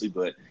bouncy,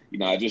 but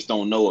I just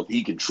don't know if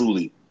he can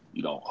truly,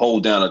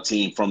 hold down a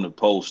team from the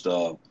post.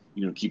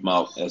 Keep them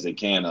out as they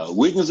can.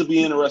 Wiggins will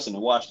be interesting to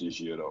watch this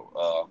year,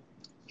 though.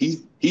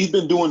 He's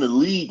been doing the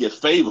league a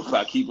favor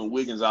by keeping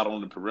Wiggins out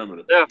on the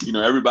perimeter. Yeah.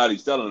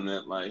 Everybody's telling him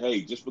that, like,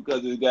 hey, just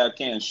because this guy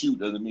can't shoot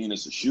doesn't mean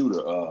it's a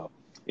shooter.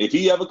 If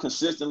he ever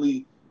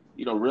consistently,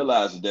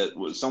 realizes that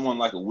what someone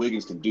like a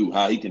Wiggins can do,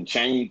 how he can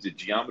change the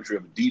geometry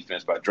of a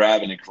defense by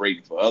driving and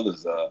creating for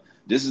others,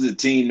 this is a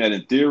team that,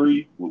 in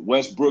theory, with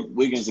Westbrook,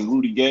 Wiggins, and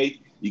Rudy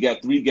Gay, you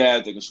got 3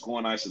 guys that can score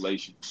in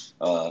isolation.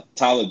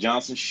 Tyler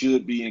Johnson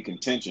should be in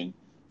contention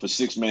for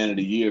 6th Man of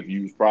the Year if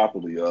used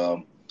properly.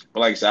 But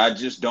like I said, I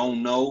just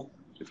don't know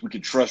if we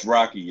can trust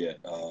Rocky yet.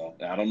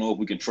 I don't know if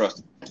we can trust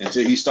him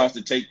until he starts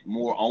to take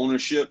more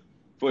ownership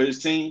for his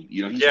team.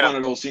 He's one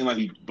of those teams like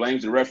he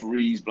blames the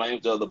referees,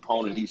 blames the other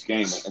opponent each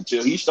game.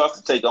 Until he starts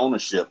to take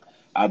ownership,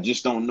 I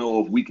just don't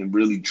know if we can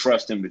really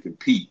trust him to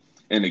compete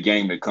in a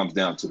game that comes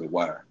down to the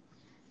wire.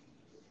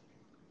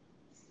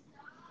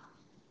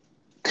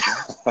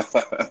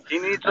 He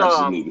needs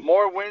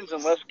more wins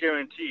and less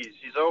guarantees.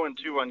 He's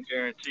 0-2 on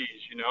guarantees,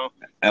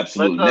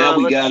 Absolutely. Now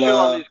we got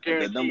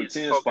the number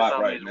 10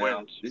 spot right now.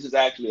 Wins. This is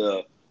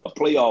actually a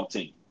playoff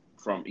team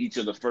from each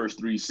of the first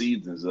 3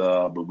 seasons,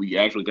 but we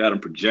actually got him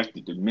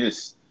projected to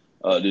miss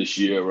this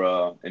year.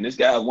 And this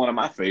guy is one of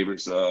my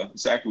favorites.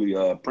 It's actually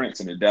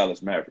Prince in the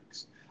Dallas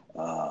Mavericks.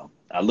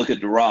 I look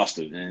at the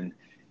roster, and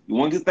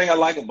one good thing I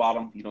like about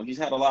him, he's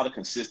had a lot of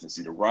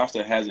consistency. The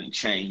roster hasn't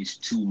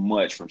changed too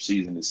much from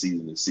season to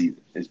season to season.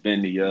 It's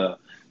been the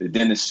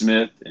Dennis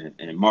Smith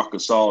and Marc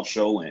Gasol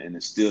show, and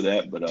it's still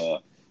that. But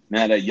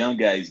now that young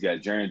guy he's got,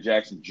 Jaren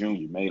Jackson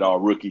Jr., made all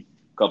rookie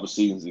a couple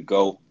seasons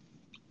ago.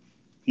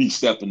 He's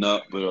stepping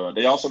up. But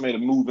they also made a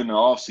move in the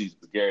offseason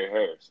for Gary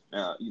Harris.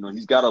 Now,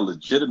 he's got a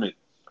legitimate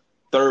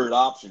third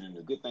option. And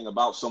the good thing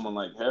about someone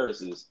like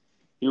Harris is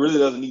he really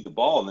doesn't need the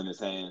ball in his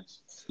hands,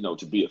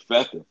 to be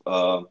effective.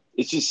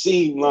 It just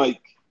seemed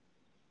like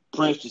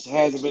Prince just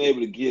hasn't been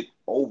able to get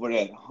over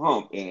that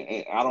hump.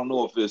 And I don't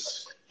know if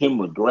it's him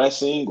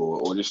regressing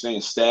or just staying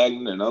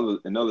stagnant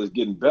and others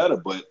getting better,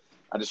 but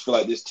I just feel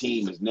like this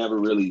team has never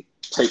really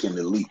taken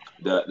the leap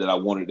that I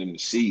wanted them to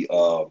see.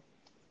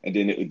 And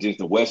then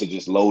the West is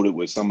just loaded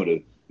with some of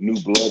the new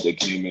blood that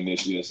came in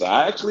this year. So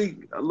I actually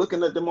am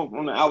looking at them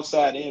on the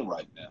outside in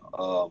right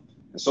now.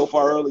 And so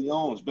far early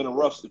on, it's been a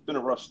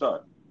rough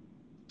start.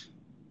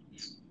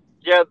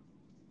 Yeah.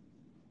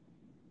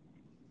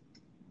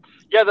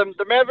 Yeah,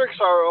 the Mavericks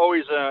are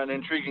always an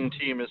intriguing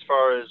team as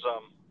far as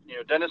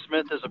Dennis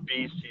Smith is a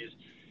beast.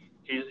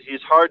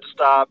 He's hard to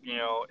stop,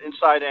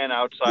 inside and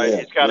outside. Yeah,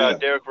 He's got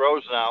Derrick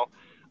Rose now,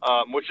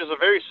 which is a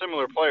very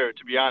similar player,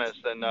 to be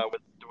honest, than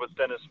with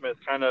Dennis Smith.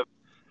 Kind of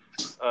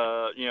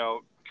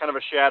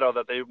a shadow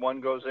that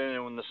one goes in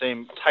and when the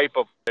same type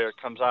of player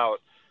comes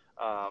out.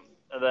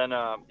 And then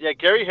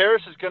Gary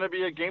Harris is going to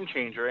be a game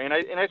changer, and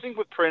I think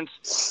with Prince,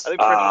 Prince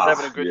was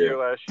having a good year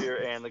last year,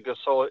 and the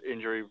Gasol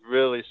injury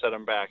really set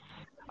him back.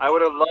 I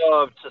would have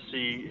loved to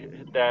see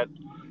that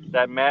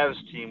Mavs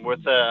team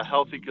with a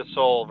healthy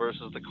Gasol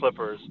versus the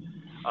Clippers.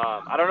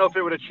 I don't know if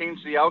it would have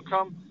changed the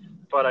outcome,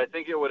 but I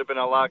think it would have been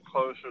a lot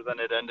closer than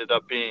it ended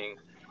up being.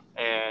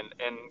 And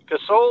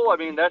Gasol, I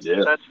mean, that's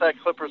that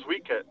Clippers'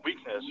 weakness,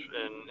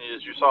 and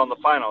as you saw in the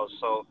finals.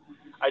 So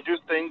I do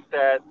think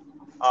that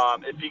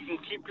if he can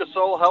keep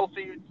Gasol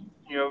healthy,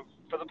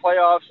 for the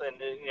playoffs and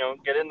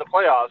get in the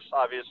playoffs,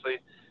 obviously,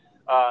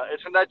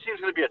 that team's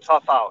going to be a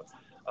tough out.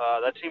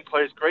 That team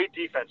plays great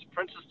defense.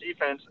 Prince's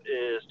defense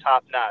is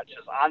top notch.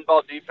 His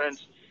on-ball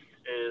defense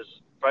is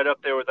right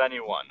up there with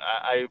anyone.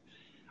 I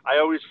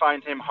always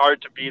find him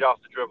hard to beat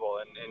off the dribble,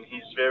 and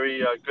he's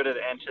very good at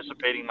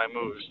anticipating my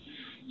moves.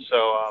 So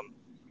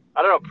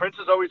I don't know. Prince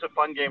is always a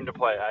fun game to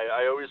play.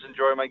 I always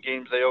enjoy my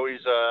games. They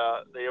always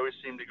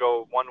seem to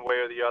go one way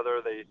or the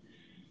other.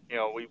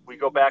 We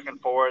go back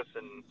and forth,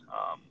 and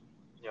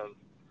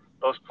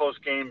those close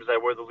games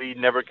where the lead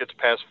never gets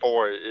past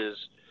 4 is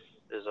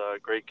a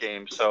great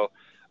game. So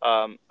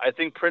I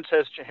think Prince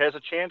has a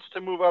chance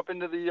to move up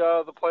into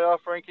the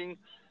playoff ranking.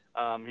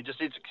 He just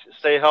needs to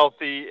stay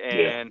healthy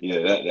and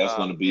that's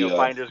going to be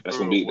find his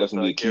groove. That's going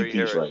to be a key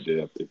piece right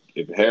there.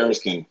 If Harris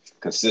can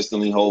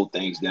consistently hold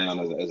things down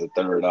as a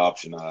third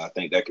option, I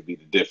think that could be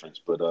the difference.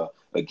 But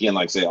again,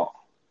 like I say,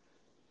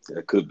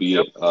 that could be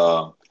it.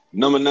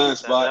 Number 9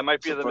 spot. That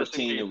might be the first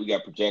missing team piece. that we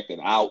got projected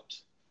out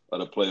of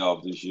the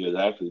playoffs this year is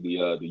actually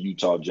the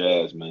Utah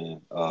Jazz.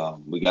 Man,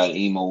 we got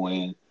Emo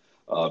in.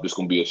 This is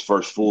going to be his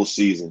first full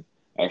season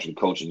actually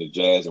coaching the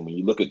Jazz. And when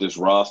you look at this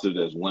roster,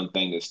 there's one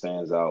thing that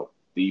stands out.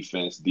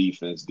 Defense.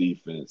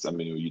 I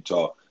mean, when you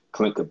talk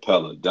Clint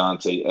Capella,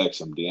 Dante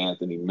Exum,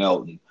 DeAnthony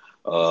Melton,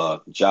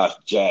 Josh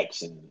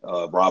Jackson,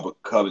 Robert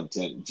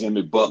Covington,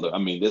 Jimmy Butler. I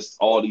mean,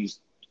 all these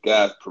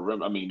guys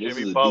perimeter. I mean, this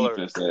is a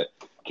defense that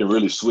can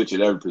really switch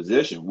at every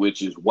position,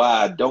 which is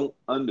why I don't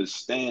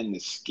understand the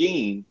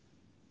scheme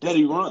that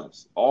he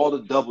runs. All the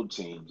double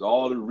teams,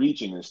 all the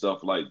reaching and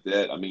stuff like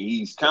that. I mean,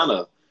 he's kind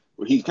of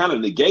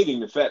negating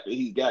the fact that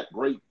he's got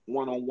great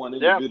one-on-one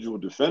individual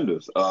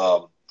defenders.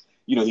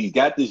 He's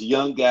got this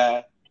young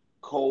guy,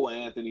 Cole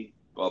Anthony,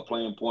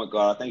 playing point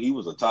guard. I think he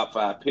was a top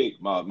 5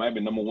 pick, maybe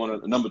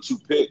number 2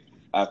 pick,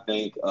 I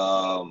think.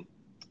 And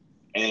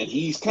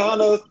he's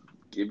kind of,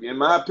 in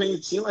my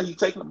opinion, seems like he's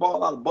taking the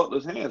ball out of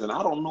Butler's hands, and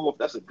I don't know if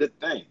that's a good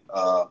thing.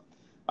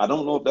 I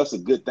don't know if that's a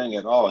good thing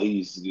at all.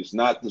 He's just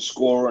not the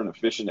scorer and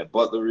efficient that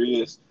Butler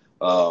is.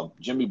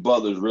 Jimmy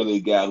Butler is really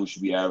a guy who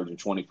should be averaging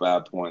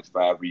 25 points,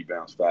 5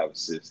 rebounds, 5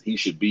 assists. He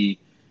should be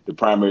the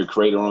primary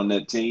creator on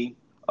that team.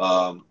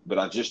 But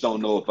I just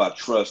don't know if I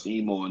trust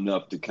Emo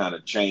enough to kind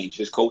of change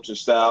his coaching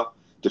style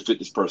to fit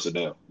this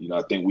personnel.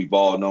 I think we've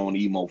all known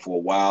Emo for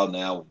a while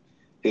now.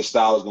 His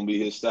style is going to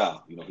be his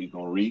style. He's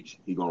going to reach.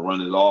 He's going to run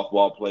his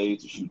off-ball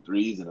plays to shoot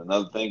threes. And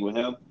another thing with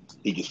him,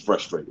 he gets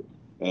frustrated.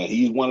 And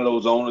he's one of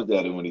those owners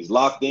that when he's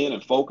locked in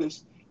and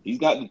focused, he's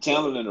got the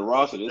talent in the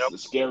roster. This is a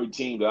scary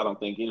team that I don't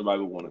think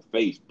anybody would want to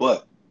face.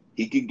 But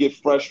he could get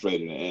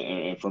frustrated.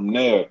 And from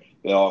there,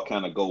 it all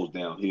kind of goes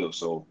downhill.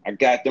 So I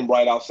got them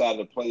right outside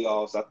of the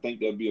playoffs. I think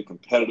they'll be a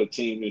competitive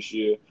team this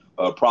year.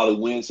 Probably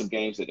win some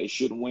games that they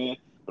shouldn't win.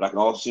 But I can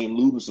also see him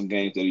losing some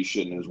games that he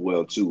shouldn't as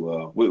well,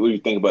 too. What do you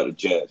think about the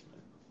Jazz?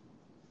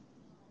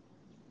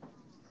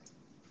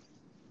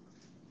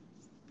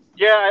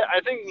 Yeah, I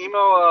think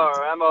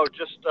Emo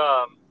just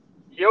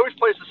he always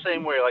plays the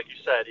same way, like you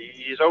said.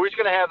 He's always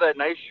going to have that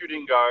nice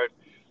shooting guard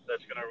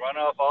that's going to run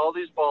off all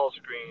these ball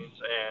screens,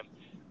 and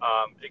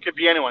it could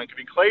be anyone. It could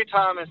be Klay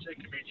Thomas, it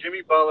could be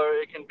Jimmy Butler,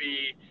 it can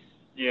be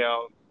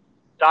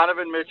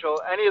Donovan Mitchell.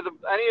 Any of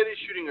these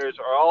shooting guards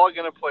are all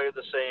going to play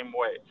the same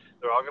way.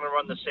 They're all going to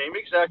run the same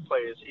exact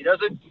plays. He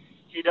doesn't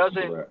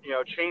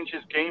change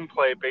his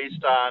gameplay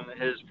based on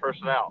his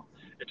personnel.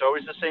 It's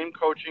always the same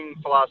coaching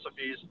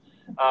philosophies.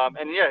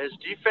 His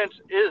defense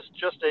is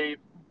just a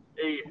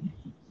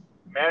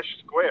mashed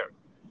square.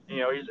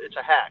 It's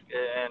a hack,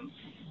 and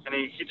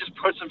he just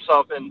puts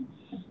himself in.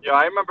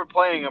 I remember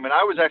playing him, and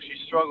I was actually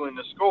struggling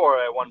to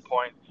score at one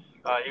point.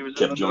 He was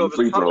in the middle of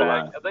his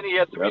comeback, and then he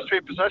had 3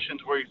 straight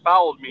possessions where he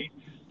fouled me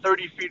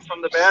 30 feet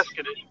from the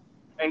basket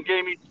and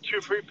gave me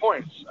 2 free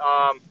points.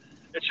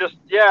 It's just,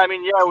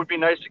 it would be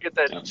nice to get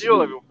that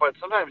steal, but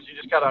sometimes you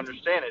just got to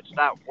understand it's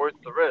not worth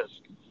the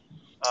risk.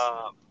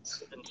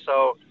 And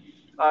so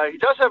he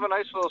does have a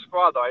nice little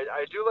squad, though.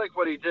 I do like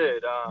what he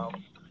did.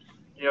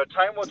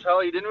 Time will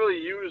tell. He didn't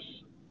really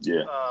use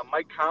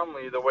Mike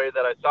Conley the way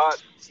that I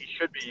thought he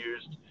should be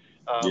used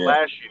Yeah.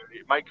 last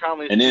year. Mike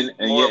Conley And then- is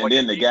and more yeah, like and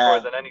then a the decoy guy-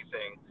 than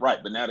anything. Right,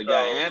 but now the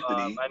guy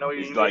Anthony I know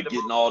you is need like to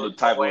getting move all the towards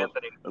type Cole of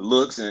Anthony.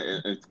 looks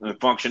and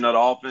function of the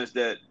offense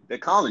that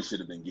Conley should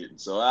have been getting.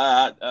 So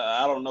I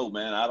don't know,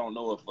 man. I don't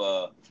know if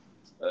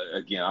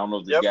again, I don't know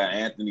if this Yep. guy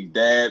Anthony's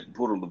dad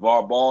put a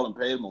LeVar Ball and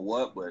paid him or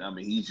what, but I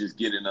mean he's just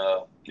getting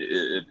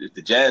if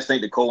the Jazz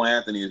think that Cole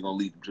Anthony is going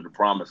to lead them to the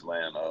promised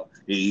land,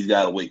 he's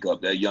got to wake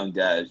up. That young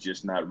guy is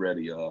just not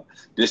ready.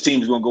 This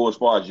team is going to go as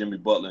far as Jimmy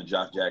Butler and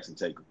Josh Jackson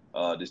take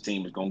them. This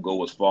team is going to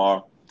go as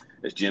far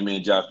as Jimmy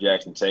and Josh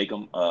Jackson take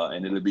them,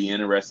 and it'll be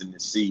interesting to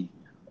see,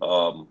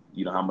 how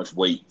much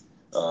weight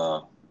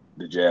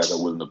the Jazz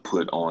are willing to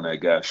put on that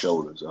guy's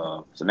shoulders.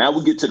 So now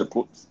we get to the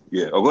point.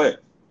 Yeah. Oh, go ahead.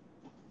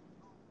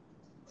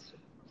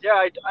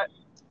 Yeah,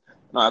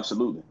 No,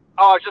 absolutely.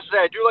 I was just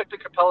saying, I do like the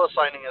Capella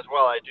signing as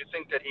well. I do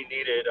think that he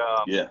needed,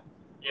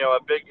 a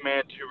big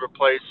man to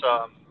replace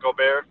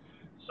Gobert.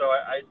 So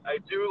I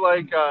do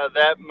like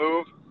that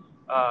move.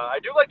 I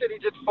do like that he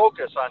did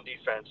focus on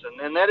defense,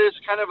 and that is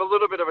kind of a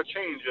little bit of a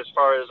change as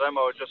far as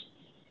Emo just,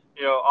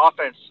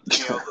 offense.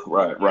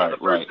 Right. The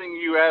first thing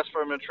you ask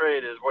from a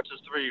trade is what's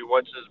his three,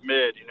 what's his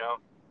mid.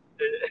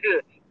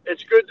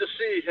 It's good to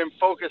see him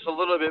focus a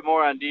little bit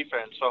more on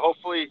defense. So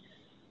hopefully.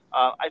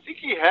 I think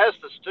he has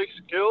the stick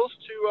skills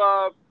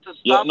to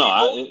stop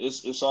people.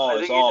 It's all I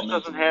think he just mental.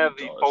 doesn't have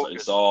the focus.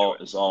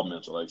 It's all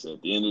mental. Like I said,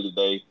 at the end of the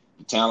day,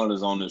 the talent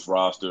is on this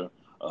roster.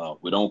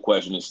 We don't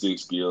question his stick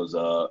skills.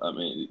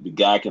 The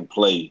guy can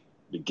play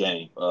the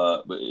game,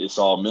 but it's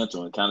all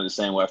mental. And kind of the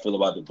same way I feel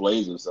about the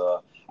Blazers.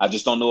 I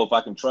just don't know if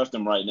I can trust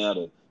him right now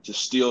to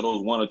steal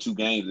those one or two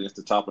games against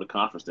the top of the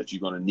conference that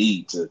you're going to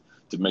need to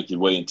make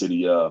your way into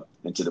the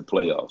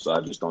playoffs. So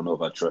I just don't know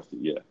if I trust it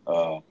yet.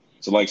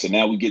 So, like I said,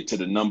 now we get to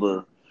the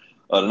number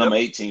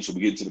 8 team. So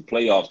we get to the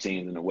playoff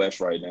teams in the West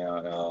right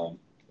now.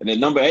 And then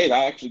number 8,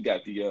 I actually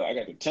got the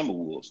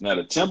Timberwolves. Now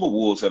the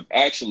Timberwolves have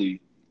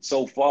actually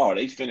so far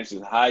they finished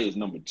as high as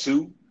number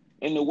 2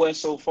 in the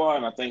West so far,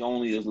 and I think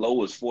only as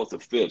low as 4th or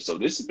 5th. So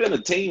this has been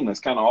a team that's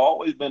kind of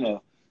always been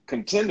a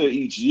contender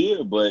each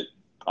year, but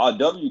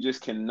RW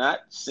just cannot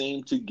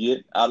seem to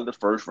get out of the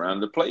first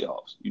round of the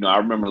playoffs. I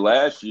remember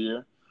last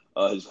year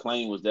his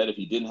claim was that if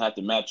he didn't have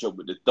to match up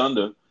with the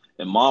Thunder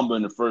and Mamba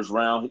in the first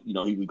round, he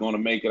was going to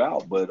make it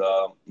out. But,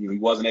 he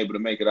wasn't able to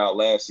make it out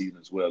last season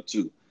as well,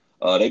 too.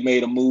 They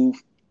made a move,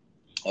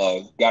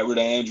 got rid of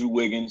Andrew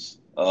Wiggins,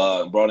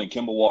 and brought in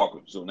Kemba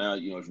Walker. So now,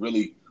 it's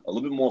really a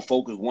little bit more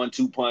focused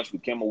 1-2 punch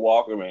with Kemba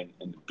Walker and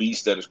the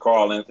beast that is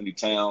Karl Anthony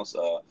Towns,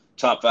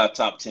 top 5,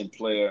 top 10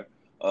 player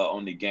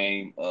on the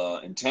game.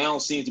 And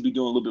Towns seems to be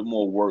doing a little bit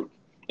more work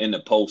in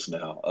the post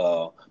now.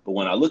 But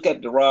when I look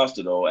at the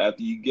roster, though,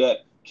 after you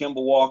get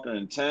Kemba Walker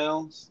and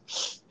Towns,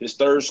 his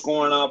third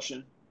scoring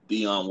option,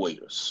 Dion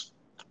Waiters.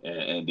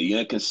 And the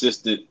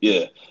inconsistent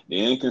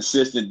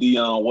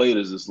Dion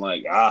Waiters is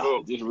like,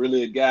 is this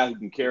really a guy who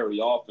can carry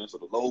the offense or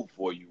the load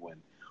for you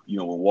when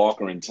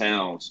Walker and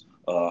Towns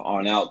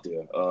aren't out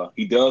there.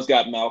 He does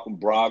got Malcolm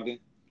Brogdon,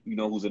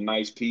 who's a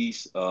nice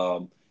piece.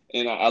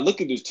 And I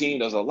look at this team,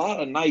 there's a lot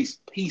of nice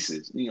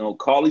pieces.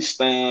 Cauley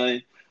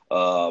Stein,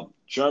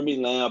 Jeremy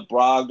Lamb,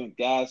 Brogdon,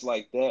 guys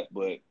like that.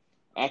 But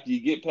after you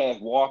get past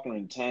Walker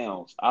and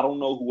Towns, I don't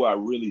know who I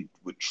really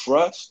would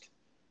trust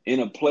in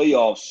a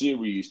playoff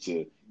series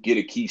to get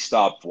a key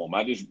stop for him.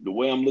 The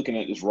way I'm looking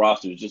at this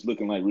roster is just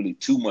looking like really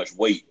too much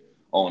weight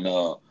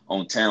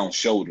on Towns'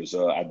 shoulders.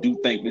 I do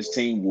think this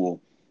team will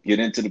get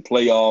into the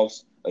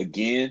playoffs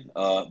again,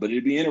 but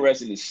it'd be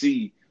interesting to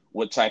see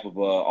what type of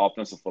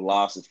offensive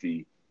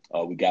philosophy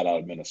we got out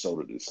of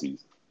Minnesota this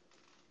season.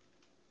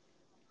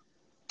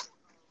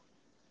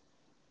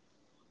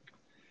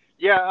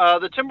 Yeah,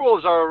 the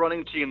Timberwolves are a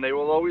running team. They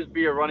will always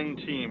be a running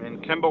team,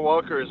 and Kemba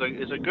Walker is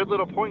a good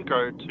little point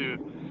guard to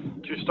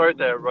start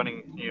that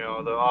running,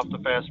 the off the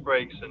fast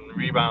breaks and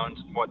rebounds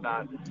and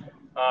whatnot.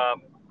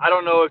 I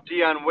don't know if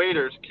Dion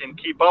Waiters can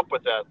keep up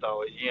with that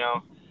though.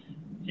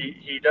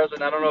 He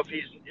doesn't. I don't know if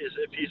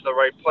he's the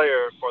right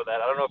player for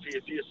that. I don't know if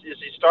is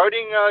he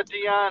starting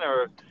Dion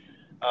or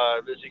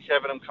is he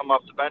having him come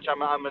off the bench? I'm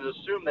going to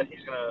assume that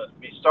he's going to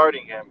be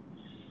starting him.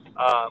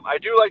 I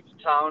do like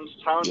Towns.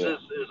 Towns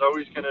is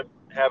always going to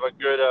have a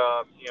good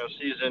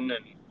season,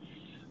 and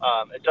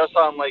it does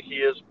sound like he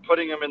is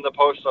putting him in the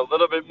post a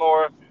little bit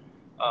more.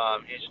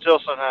 He still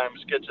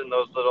sometimes gets in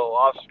those little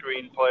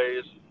off-screen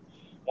plays,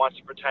 wants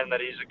to pretend that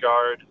he's a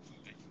guard.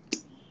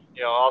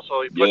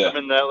 Also he puts him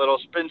in that little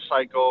spin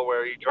cycle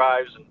where he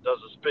drives and does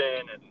a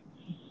spin, and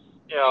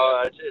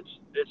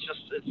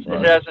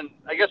it hasn't.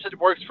 I guess it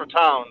works for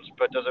Towns,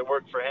 but does it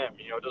work for him?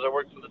 Does it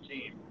work for the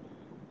team?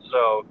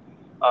 So.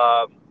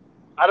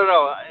 I don't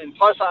know. And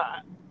plus,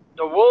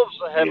 the Wolves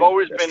have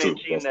always been a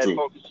team that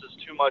focuses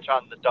too much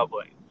on the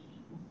doubling.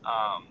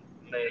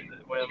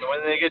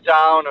 When they get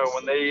down or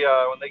when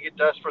they get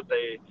desperate,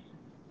 they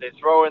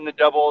throw in the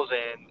doubles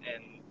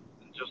and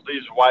just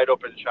leaves wide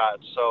open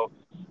shots. So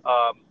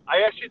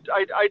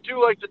I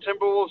do like the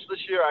Timberwolves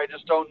this year. I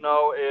just don't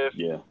know if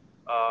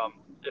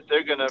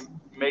they're gonna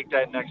make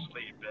that next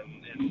leap.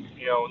 And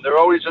they're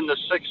always in the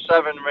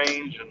 6-7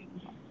 range and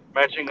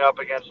matching up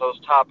against those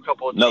top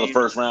couple of Another teams.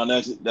 first round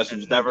exit. That's what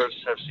and you never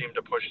think? have seemed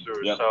to push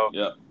through. Yeah, So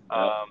yeah.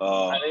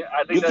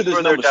 I think Get to that's this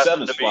where they're number 7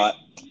 destined to spot.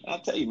 I'll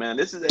tell you, man,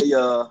 this is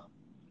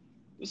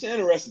it's an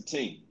interesting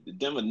team, the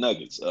Denver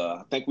Nuggets.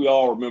 I think we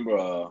all remember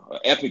an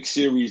epic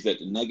series that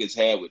the Nuggets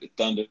had with the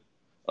Thunder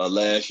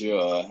last year.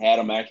 Had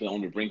them actually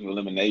on the brink of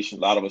elimination.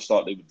 A lot of us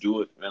thought they would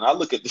do it. And I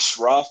look at this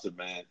roster,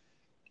 man.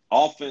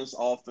 Offense.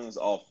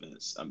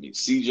 I mean,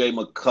 C.J.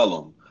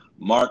 McCollum,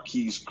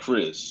 Marquise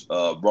Chris,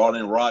 brought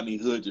in Rodney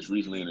Hood just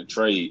recently in a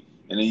trade.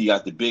 And then you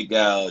got the big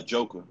guy,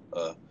 Joker,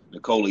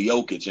 Nikola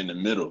Jokic in the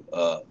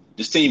middle.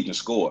 This team can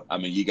score. I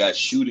mean, you got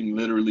shooting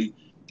literally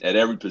at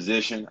every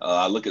position.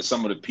 I look at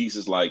some of the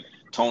pieces like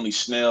Tony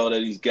Snell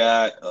that he's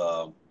got.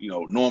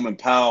 Norman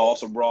Powell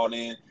also brought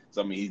in.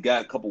 So, I mean, he's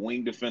got a couple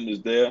wing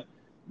defenders there.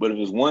 But if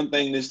there's one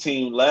thing this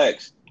team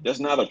lacks, there's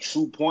not a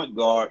true point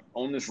guard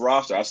on this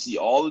roster. I see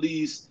all of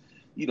these,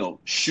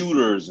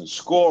 shooters and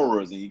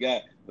scorers, and you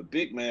got the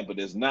big man, but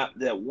there's not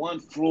that one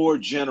floor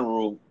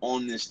general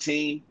on this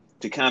team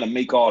to kind of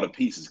make all the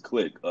pieces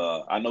click.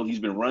 I know he's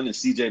been running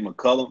C.J.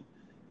 McCollum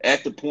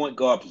at the point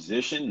guard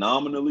position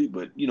nominally,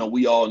 but,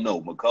 we all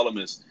know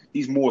McCollum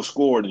he's more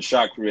scorer than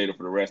shot creator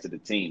for the rest of the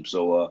team.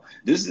 So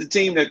this is a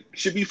team that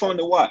should be fun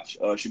to watch.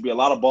 Should be a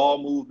lot of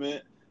ball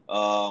movement. A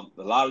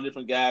lot of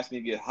different guys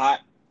can get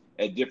hot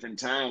at different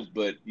times.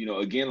 But,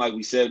 again, like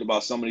we said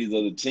about some of these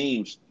other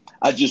teams,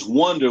 I just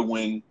wonder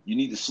when you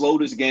need to slow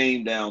this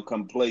game down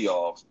come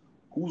playoffs,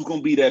 who's going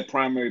to be that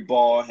primary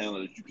ball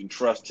handler that you can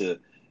trust to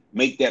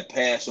make that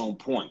pass on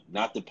point,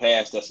 not the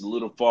pass that's a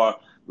little far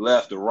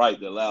left or right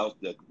that allows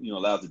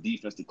the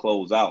defense to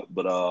close out.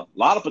 But a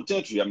lot of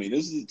potential. I mean,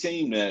 this is a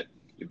team that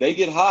if they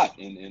get hot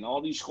and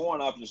all these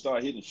scoring options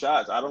start hitting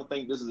shots, I don't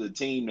think this is a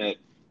team that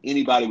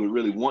anybody would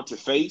really want to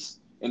face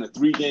in a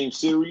 3-game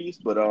series.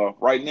 But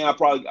right now,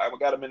 I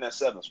got them in that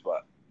 7th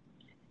spot.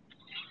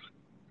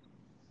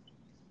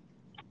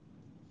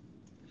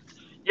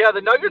 Yeah,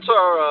 the Nuggets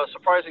are a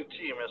surprising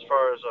team as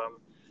far as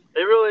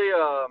they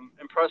really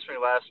impressed me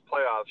last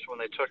playoffs when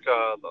they took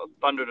the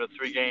Thunder to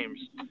 3 games.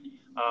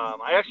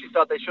 I actually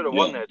thought they should have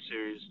won that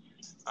series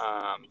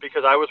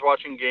because I was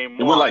watching game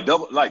 1. It went like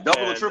double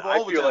or triple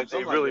overtime. I feel like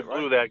they really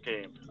blew that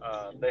game.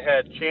 They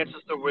had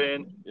chances to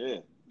win. Yeah.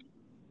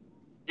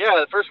 Yeah,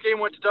 the first game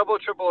went to double or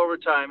triple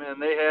overtime, and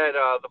they had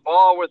the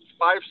ball with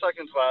 5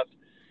 seconds left,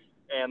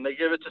 and they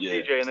give it to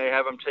CJ, and they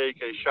have him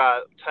take a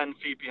shot 10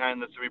 feet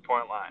behind the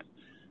 3-point line.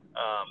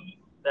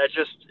 It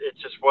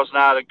just was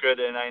not a good,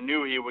 and I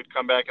knew he would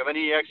come back. And then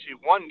he actually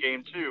won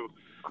game 2.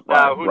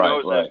 Now, who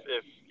knows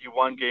if he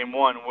won game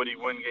 1, would he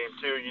win game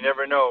 2? You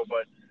never know,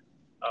 but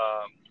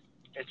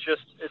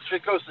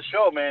it goes to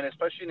show, man,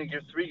 especially in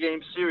a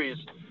 3-game series,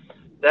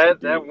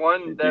 that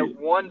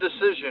one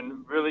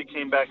decision really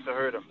came back to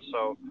hurt him.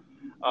 So,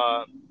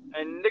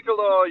 and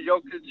Nikola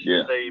Jokic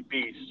is a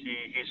beast.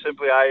 He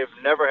simply, I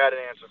have never had an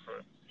answer for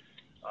him.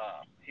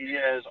 He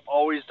has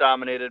always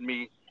dominated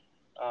me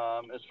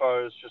as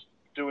far as just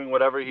doing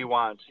whatever he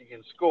wants. He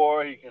can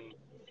score, he can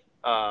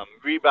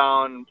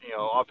rebound,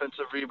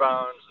 offensive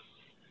rebounds.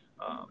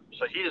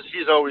 So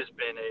he's always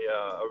been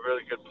a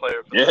really good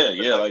player. For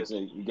the like I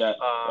said, you got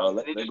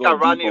he just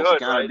got Rodney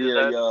Hood, right? Did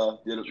a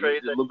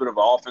little bit of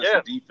an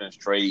offensive defense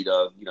trade,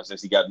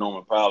 since he got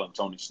Norman Powell and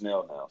Tony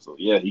Snell now. So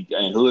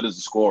and Hood is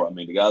a scorer. I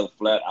mean, the guy's a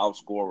flat out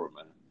scorer,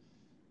 man.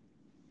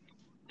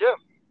 Yeah,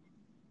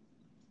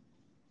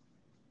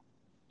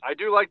 I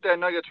do like that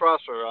Nuggets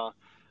roster.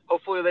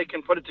 Hopefully they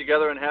can put it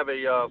together and have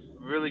a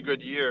really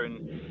good year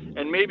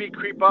and maybe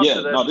creep up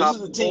to that top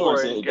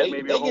 4 and get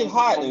maybe a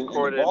home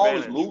court and the ball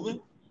advantage. Is moving.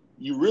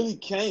 You really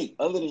can't,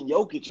 other than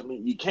Jokic, I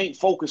mean, you can't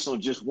focus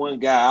on just one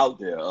guy out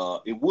there.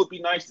 It would be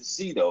nice to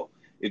see, though,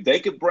 if they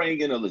could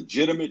bring in a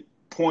legitimate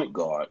point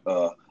guard,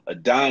 a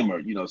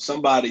dimer,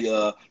 somebody.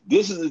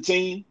 This is a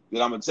team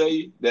that I'm going to tell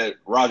you that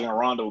Rajon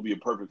Rondo would be a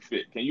perfect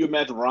fit. Can you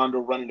imagine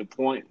Rondo running the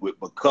point with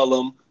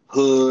McCollum,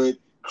 Hood,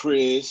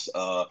 Chris,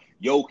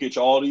 Jokic,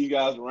 all these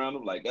guys around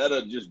him? Like that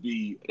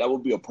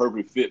would be a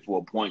perfect fit for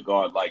a point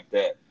guard like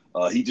that.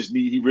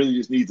 He really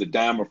just needs a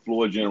dimer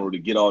floor general to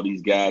get all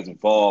these guys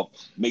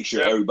involved, make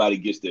sure everybody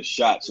gets their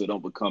shot so it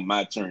don't become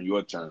my turn,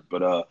 your turn.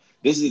 But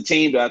this is a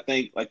team that I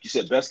think, like you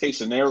said, best case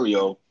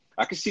scenario,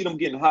 I can see them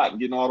getting hot and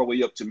getting all the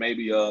way up to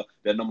maybe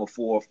that number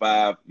 4 or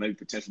 5, maybe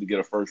potentially get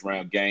a first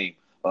round game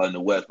in the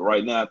West. But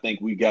right now I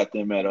think we got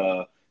them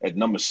at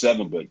number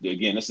 7. But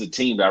again, this is a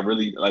team that I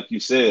really, like you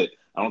said,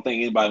 I don't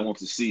think anybody wants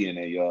to see in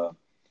a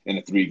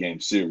 3-game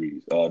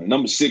series. The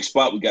number 6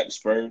 spot, we got the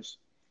Spurs.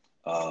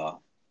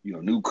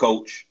 New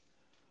coach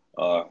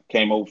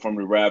came over from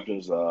the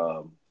Raptors.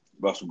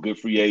 Brought some good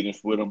free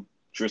agents with him.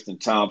 Tristan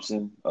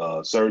Thompson,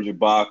 Serge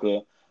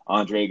Ibaka,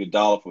 Andre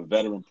Iguodala for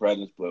veteran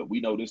presence. But we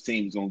know this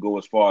team is going to go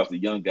as far as the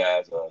young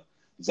guys,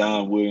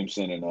 Zion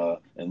Williamson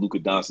and Luka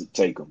Doncic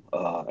take them.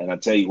 And I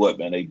tell you what,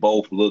 man, they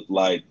both look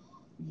like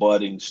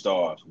budding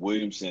stars.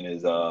 Williamson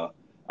is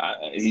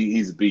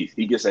he's a beast.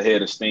 He gets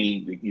ahead of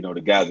steam.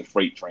 The guy's a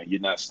freight train. You're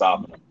not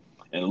stopping him.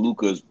 and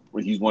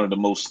he's one of the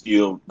most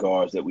skilled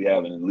guards that we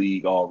have in the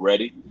league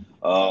already.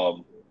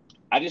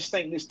 I just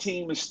think this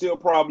team is still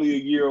probably a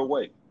year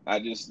away.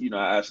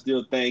 I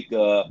still think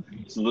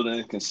some little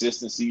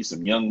inconsistency,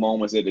 some young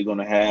moments that they're going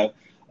to have.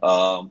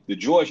 The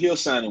George Hill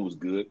signing was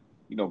good.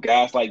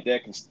 Guys like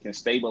that can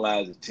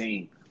stabilize a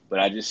team. But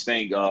I just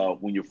think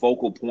when your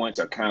focal points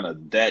are kind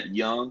of that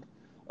young,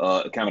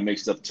 it kind of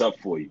makes stuff tough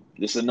for you.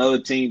 This is another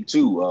team,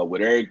 too,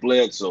 with Eric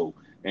Bledsoe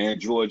and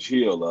George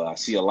Hill. I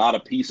see a lot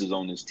of pieces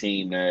on this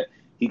team that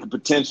he could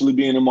potentially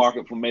be in the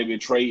market for maybe a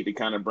trade to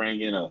kind of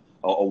bring in a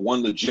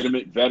one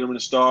legitimate veteran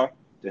star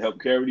to help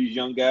carry these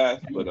young guys.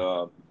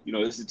 But,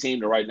 this is a team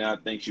that right now I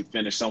think should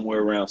finish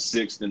somewhere around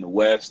 6th in the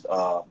West,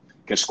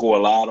 can score a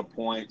lot of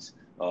points.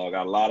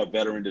 Got a lot of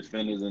veteran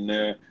defenders in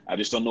there. I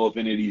just don't know if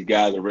any of these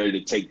guys are ready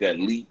to take that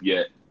leap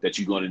yet that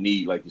you're going to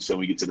need, like you said,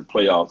 when we get to the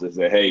playoffs, and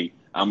say, hey,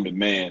 I'm the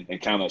man,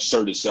 and kind of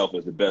assert itself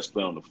as the best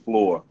player on the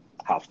floor,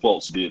 how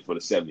Fultz did for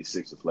the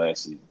 76ers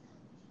last season.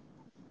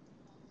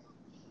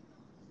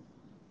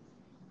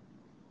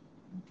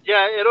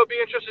 Yeah, it'll be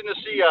interesting to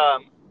see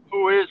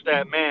who is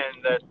that man,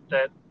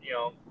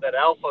 that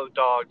alpha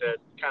dog that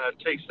kind of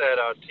takes that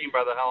team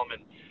by the helm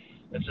and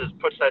just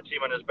puts that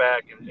team on his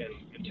back and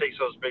takes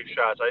those big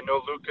shots. I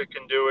know Luka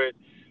can do it.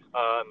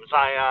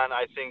 Zion,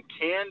 I think,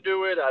 can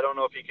do it. I don't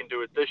know if he can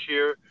do it this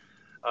year,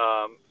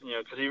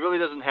 because he really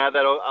doesn't have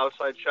that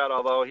outside shot.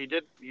 Although he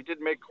did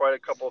make quite a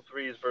couple of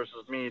threes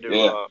versus me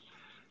to,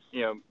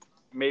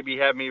 maybe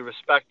have me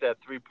respect that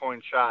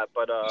 3-point shot.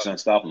 But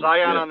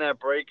Zion on that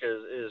break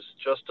is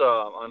just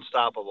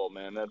unstoppable,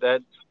 man.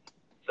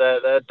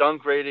 That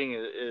dunk rating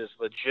is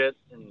legit,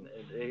 and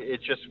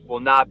it just will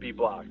not be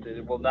blocked.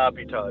 It will not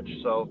be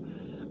touched. So,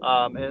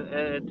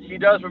 and he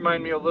does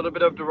remind me a little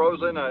bit of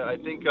DeRozan. I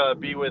think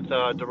B with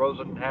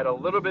DeRozan had a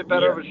little bit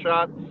better of a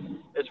shot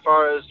as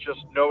far as just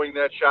knowing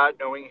that shot,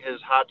 knowing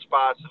his hot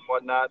spots and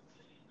whatnot.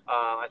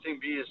 I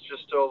think B is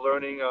just still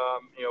learning.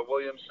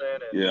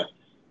 Williamson and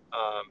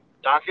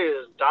Doncic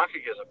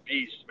is a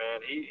beast, man.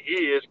 He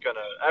is gonna,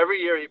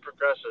 every year he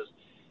progresses,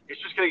 he's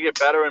just gonna get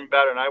better and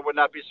better. And I would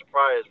not be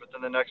surprised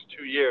within the next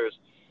 2 years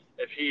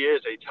if he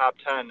is a top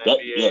 10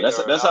 NBA.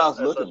 That's how it's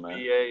looking, man.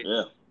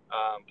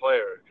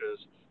 Player,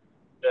 because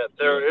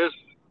there is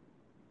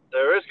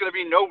going to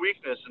be no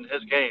weakness in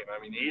his game.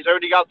 I mean, he's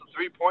already got the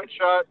 3-point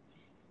shot.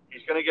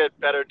 He's going to get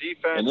better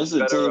defense, and this is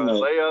better a team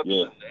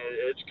layups. And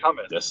it's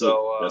coming. That's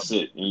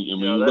it.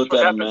 And when you look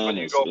at it, man,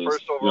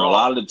 a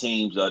lot of the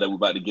teams that we're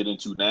about to get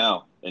into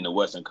now in the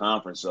Western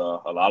Conference, a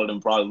lot of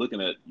them probably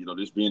looking at,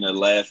 this being their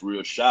last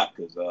real shot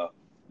because,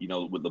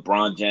 with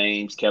LeBron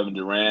James, Kevin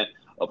Durant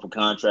up for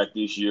contract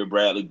this year,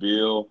 Bradley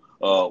Beal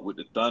with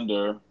the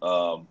Thunder,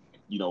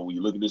 when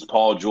you look at this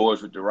Paul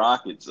George with the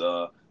Rockets,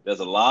 there's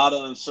a lot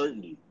of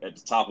uncertainty at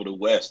the top of the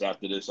West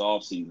after this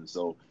offseason.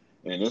 So,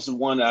 and this is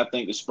one that I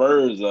think the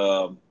Spurs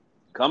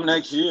come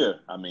next year.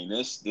 I mean,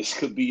 this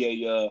could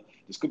be a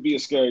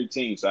scary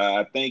team. So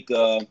I think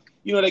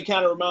they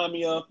kind of remind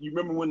me of, you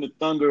remember when the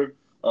Thunder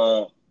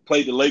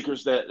played the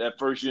Lakers that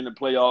first year in the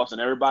playoffs,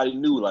 and everybody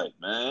knew, like,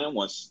 man,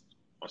 once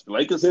the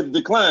Lakers hit the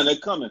decline, they're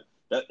coming.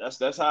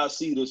 That's how I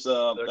see this.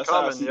 That's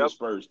how I see the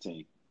Spurs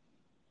team.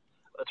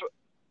 That's what.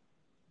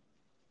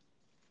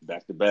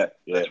 Back to back.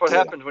 Yeah, that's what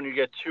happens when you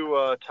get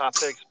two top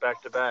picks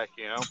back to back.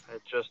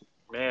 It just,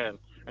 man.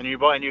 And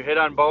you hit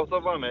on both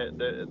of them.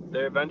 They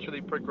eventually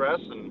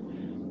progress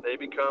and they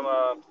become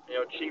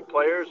cheap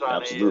players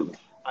on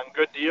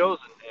good deals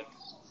and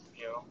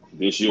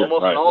this year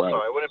almost an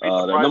all-star. I wouldn't be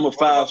surprised. The number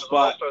 5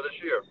 spot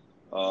this year.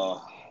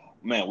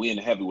 Man, we in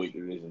the heavyweight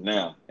division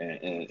now, and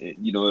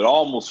it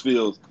almost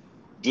feels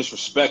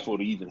disrespectful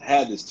to even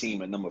have this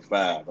team at number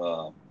 5.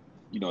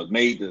 It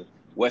made the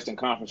Western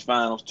Conference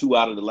Finals 2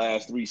 out of the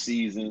last 3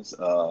 seasons.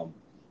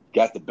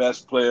 Got the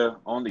best player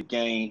on the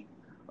game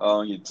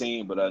on your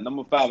team. But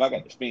number 5, I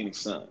got the Phoenix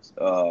Suns.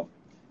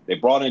 They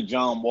brought in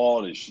John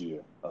Wall this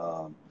year.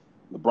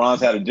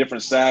 LeBron's had a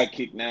different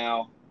sidekick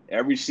now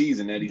every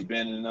season that he's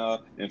been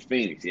in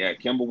Phoenix. He had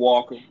Kemba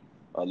Walker.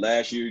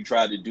 Last year he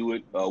tried to do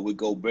it with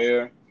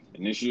Gobert.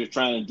 And this year he's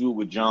trying to do it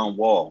with John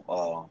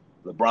Wall.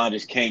 LeBron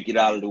just can't get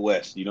out of the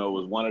West. It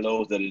was one of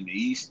those that in the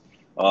East,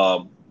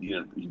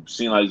 he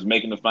seemed like he's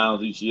making the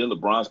finals each year.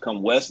 LeBron's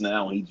come West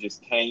now, and he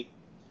just can't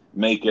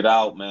make it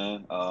out,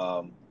 man.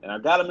 And I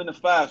got him in the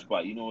 5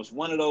 spot. It's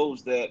one of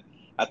those that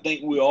I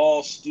think we're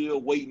all still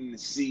waiting to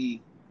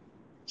see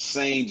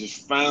Sane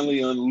just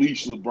finally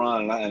unleash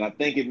LeBron. And I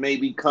think it may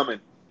be coming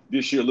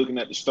this year, looking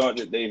at the start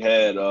that they've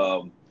had.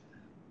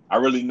 I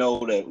really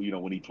know that,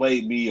 when he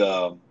played me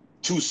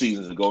 2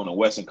 seasons ago in the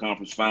Western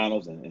Conference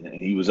Finals, and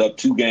he was up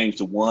 2 games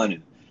to 1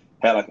 and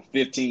had like a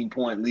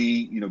 15-point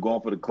lead,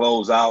 going for the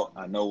closeout.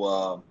 I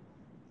know,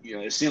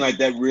 it seemed like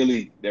that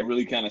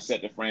really kind of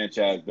set the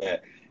franchise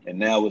back. And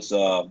now it's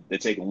they're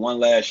taking one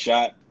last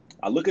shot.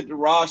 I look at the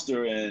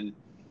roster, and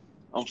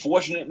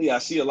unfortunately, I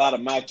see a lot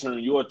of my turn,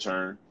 your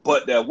turn.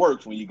 But that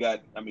works when you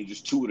got,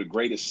 just 2 of the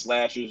greatest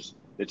slashers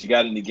that you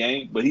got in the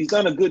game. But he's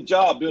done a good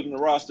job building the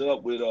roster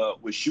up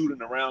with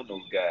shooting around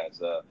those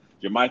guys.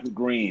 Jermichael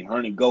Green,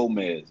 Hernan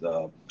Gomez.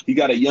 He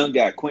got a young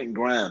guy, Quentin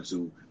Grimes,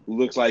 who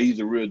looks like he's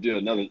a real deal,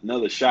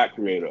 another shot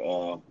creator.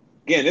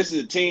 Again, this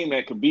is a team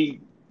that could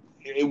be.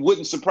 It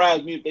wouldn't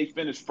surprise me if they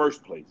finished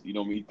first place. You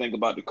know, when you think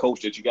about the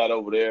coach that you got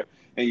over there,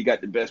 and you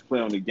got the best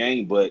player on the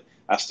game, but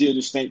I still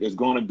just think there's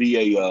going to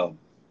be a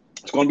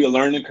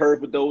learning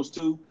curve with those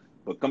two.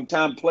 But come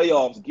time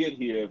playoffs get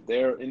here, if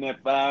they're in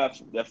that 4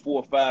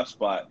 or 5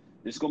 spot,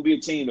 it's going to be a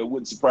team that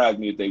wouldn't surprise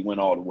me if they went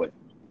all the way.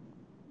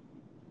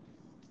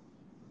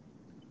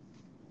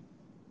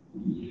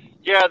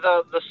 Yeah,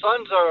 the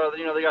Suns are,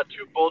 they got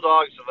 2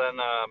 Bulldogs, and then,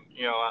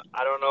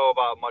 I don't know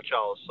about much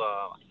else.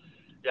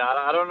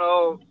 I don't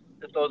know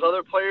if those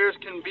other players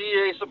can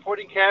be a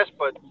supporting cast,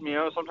 but,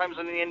 sometimes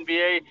in the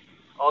NBA,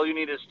 all you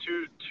need is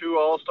two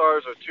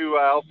All-Stars or 2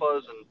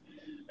 alphas,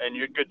 and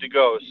you're good to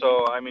go.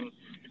 So, I mean,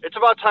 it's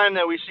about time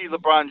that we see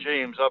LeBron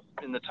James up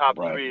in the top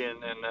 3 in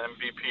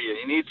MVP.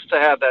 He needs to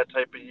have that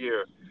type of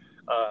year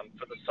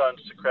for the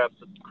Suns to crack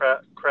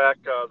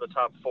the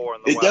top 4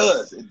 in the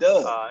West. It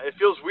does. It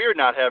feels weird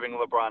not having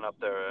LeBron up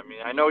there. I mean,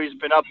 I know he's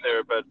been up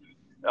there, but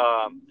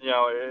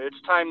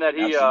it's time that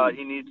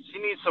he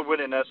needs to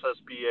win an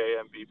SSBA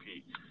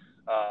MVP.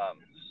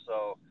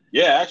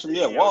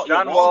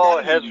 John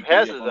Wall has his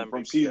MVP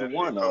from season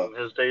 1 from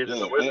his days in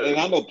the Wizards. And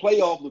I know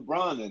playoff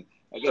LeBron, and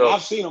again,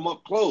 I've seen him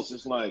up close.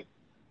 It's like,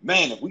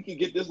 man, if we could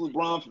get this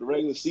LeBron for the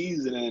regular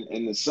season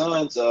and the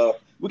Suns,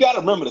 we got to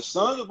remember the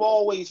Suns have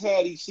always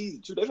had each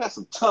season too. They've had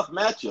some tough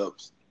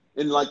matchups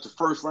in like the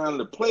first round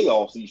of the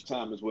playoffs each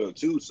time as well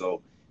too.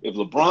 So if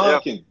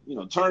LeBron can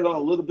turn it on a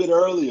little bit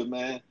earlier,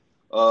 man,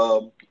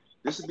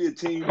 this would be a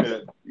team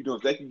that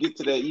if they can get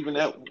to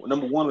that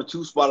number 1 or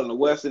 2 spot in the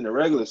West in the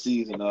regular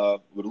season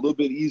with a little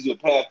bit easier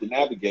path to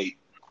navigate,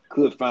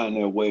 could find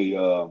their way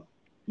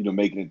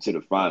making it to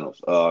the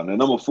finals. The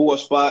number 4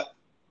 spot,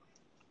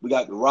 we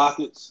got the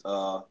Rockets.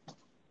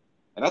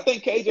 And I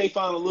think KJ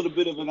found a little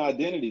bit of an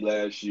identity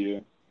last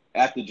year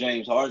after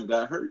James Harden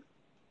got hurt.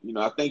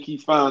 I think he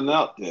found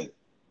out that,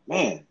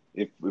 man,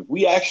 if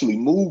we actually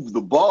move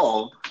the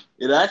ball,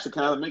 it actually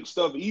kind of makes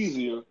stuff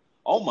easier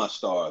on my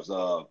stars.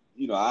 I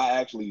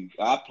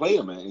played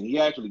him, and he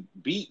actually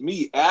beat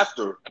me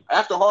after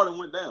Harden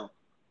went down.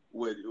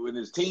 When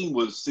his team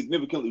was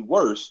significantly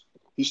worse,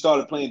 he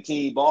started playing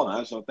team ball, and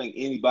I just don't think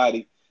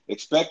anybody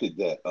expected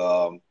that.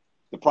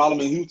 The problem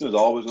in Houston is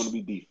always going to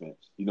be defense.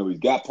 He's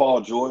got Paul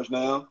George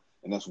now,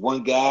 and that's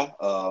one guy,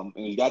 and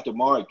he's got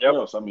DeMar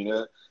Carroll. So, I mean,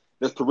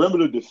 there's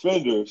perimeter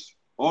defenders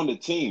on the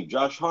team.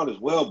 Josh Hart as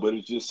well, but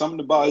it's just something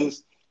about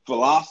his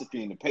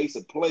philosophy and the pace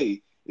of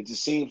play. It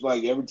just seems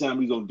like every time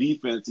he's on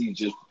defense, he's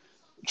just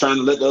trying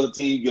to let the other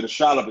team get a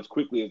shot up as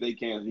quickly as they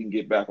can so he can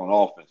get back on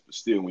offense. But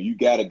still, when you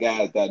got a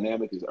guy as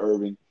dynamic as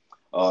Irving,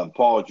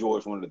 Paul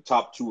George, one of the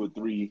top 2 or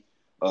 3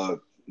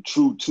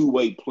 true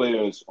two-way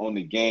players on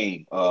the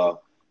game,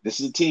 this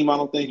is a team I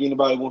don't think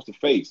anybody wants to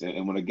face.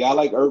 And when a guy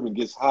like Irving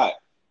gets hot,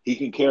 he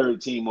can carry the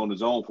team on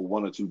his own for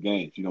 1 or 2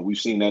 games. We've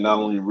seen that not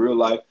only in real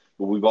life,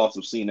 but we've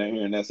also seen that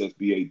here in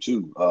SSBA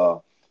too.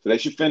 So they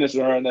should finish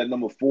around that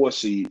number 4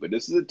 seed. But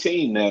this is a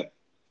team that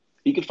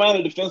he can find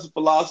a defensive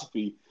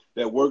philosophy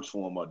that works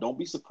for him. Don't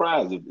be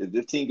surprised if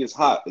this team gets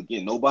hot.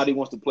 Again, nobody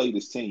wants to play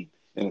this team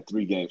in a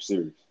 3-game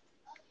series.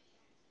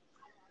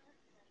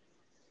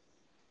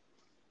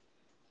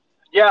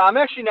 Yeah, I'm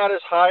actually not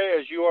as high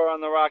as you are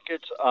on the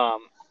Rockets.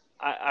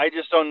 I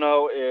just don't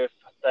know if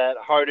that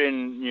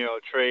Harden,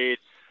 trade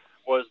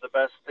was the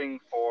best thing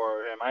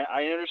for him.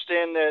 I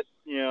understand that,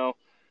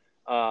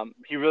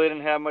 he really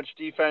didn't have much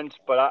defense,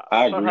 but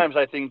sometimes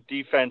I think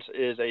defense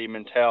is a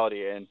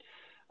mentality. And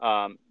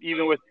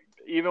even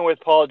with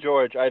Paul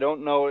George, I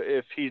don't know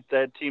if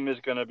that team is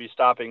going to be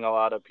stopping a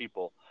lot of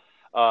people.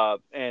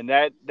 And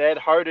that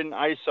Harden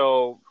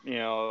ISO,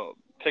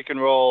 pick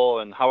and roll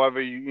and however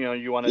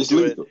you want to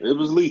do lethal. It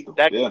was lethal.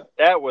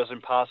 That was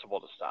impossible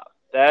to stop.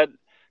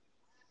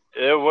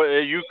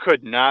 You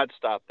could not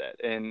stop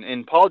that.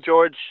 And Paul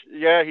George,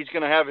 he's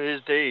going to have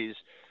his days,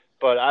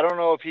 but I don't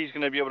know if he's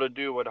going to be able to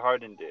do what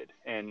Harden did.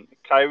 And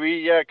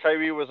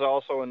Kyrie was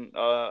also an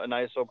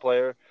ISO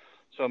player,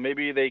 so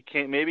maybe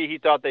he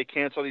thought they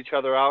canceled each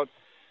other out.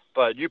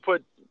 But you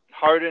put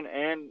Harden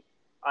and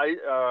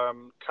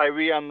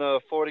Kyrie on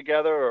the floor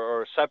together,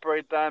 or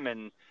separate them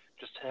and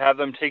just have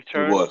them take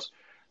turns.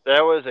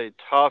 That was a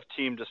tough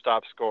team to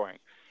stop scoring.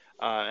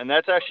 And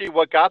that's actually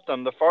what got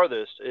them the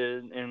farthest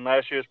in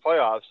last year's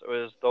playoffs,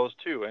 was those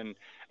two. And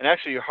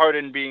actually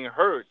Harden being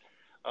hurt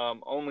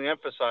only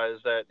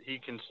emphasized that he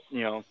can,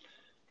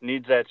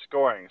 needs that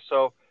scoring.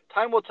 So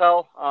time will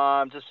tell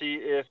to see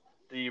if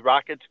the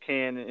Rockets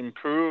can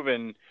improve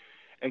and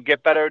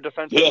get better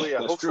defensively.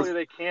 Hopefully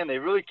they can. They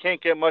really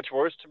can't get much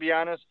worse, to be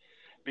honest,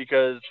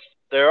 because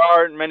there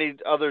aren't many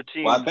other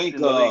teams in the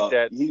league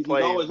that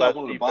play always less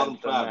one of the defense bottom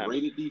 5 than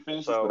rated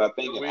defenses, so, but I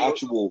think in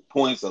actual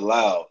points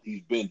allowed,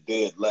 he's been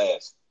dead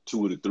last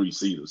 2 of the 3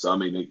 seeders. So I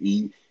mean,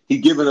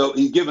 he's giving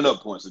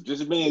up points. So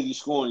just as many as he's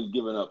scoring, he's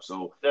giving up.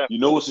 So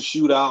it's a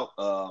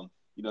shootout.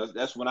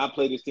 That's when I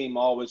play this team.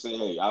 I always say,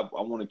 hey, I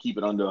want to keep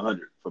it under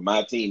 100 for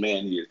my team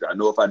and his. I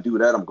know if I do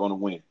that, I'm going to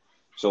win.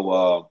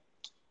 So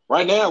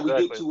Right now, we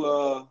Exactly. get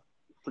to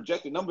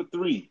projected number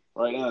 3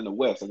 right now in the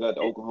West. I got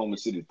the Oklahoma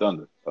City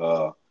Thunder.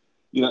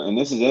 And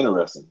this is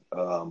interesting.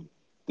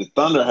 The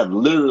Thunder have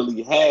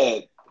literally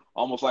had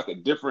almost like a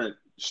different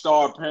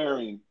star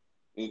pairing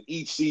in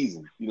each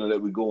season, that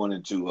we're going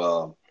into.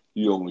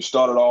 When we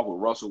started off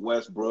with Russell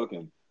Westbrook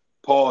and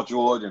Paul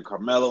George and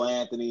Carmelo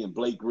Anthony and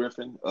Blake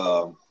Griffin,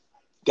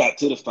 got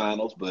to the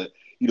finals, but,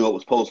 it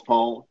was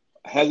postponed.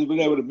 Hasn't been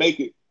able to make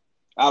it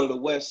out of the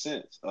West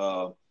since.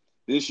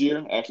 This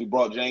year actually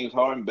brought James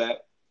Harden back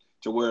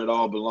to where it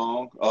all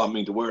belonged.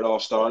 To where it all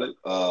started.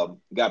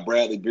 Got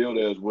Bradley Beal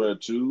there as well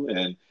too,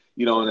 and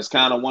and it's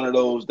kind of one of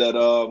those that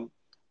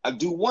I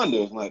do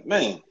wonder. Like,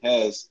 man,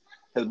 has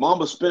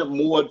Mamba spent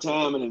more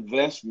time and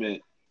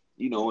investment,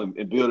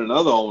 in building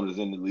other owners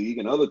in the league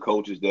and other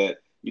coaches that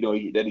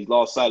that he's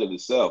lost sight of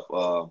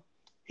himself.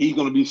 He's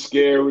going to be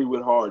scary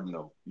with Harden,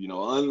 though.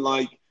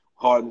 Unlike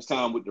Harden's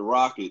time with the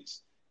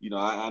Rockets.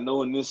 I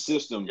know in this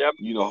system, Yep.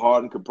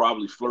 Harden could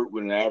probably flirt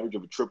with an average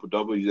of a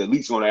triple-double. He's at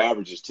least going to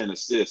average his 10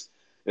 assists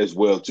as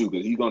well, too,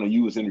 because he's going to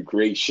use him to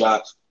create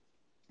shots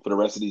for the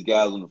rest of these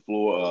guys on the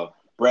floor.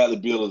 Bradley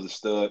Beal is a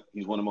stud.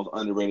 He's one of the most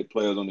underrated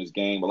players on this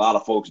game. A lot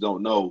of folks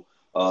don't know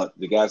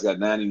the guy's got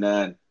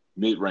 99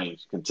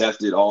 mid-range,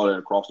 contested all that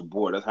across the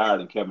board. That's higher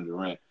than Kevin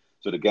Durant.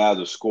 So the guy's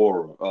a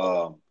scorer.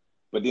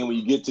 But then when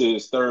you get to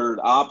his third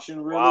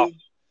option, really, Wow.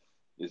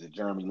 Is it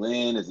Jeremy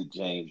Lin? Is it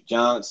James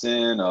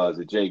Johnson? Is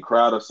it Jay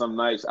Crowder some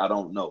nights? I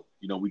don't know.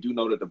 We do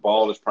know that the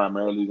ball is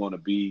primarily going to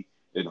be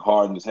in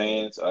Harden's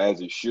hands,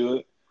 as it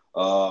should.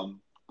 But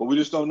we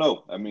just don't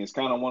know. I mean, it's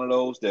kind of one of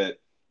those that,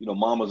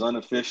 Mama's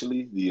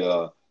unofficially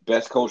the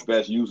best coach,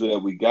 best user that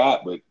we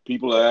got, but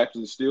people are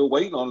actually still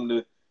waiting on him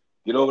to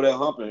get over that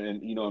hump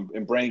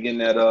and bring in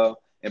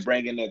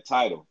that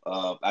title.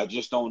 I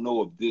just don't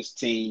know if this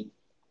team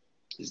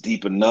is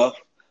deep enough.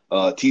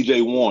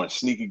 TJ Warren,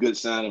 sneaky good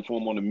signing for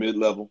him on the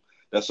mid-level.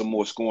 That's some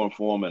more scoring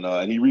for him.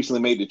 And he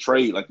recently made the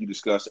trade, like you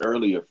discussed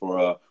earlier,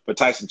 for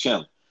Tyson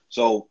Chandler.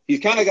 So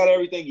he's kind of got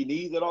everything he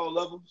needs at all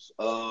levels.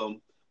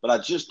 But I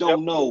just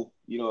don't know,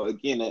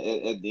 again,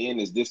 at the end,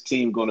 is this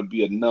team going to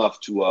be enough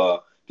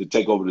to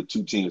take over the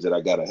two teams that I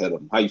got ahead of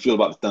them? How you feel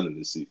about the Thunder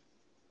this season?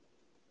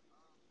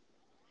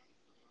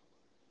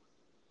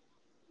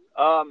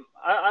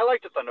 I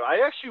like the Thunder.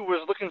 I actually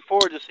was looking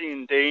forward to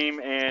seeing Dame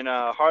and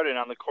Harden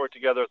on the court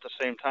together at the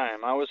same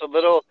time. I was a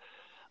little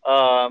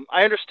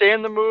I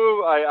understand the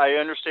move. I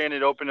understand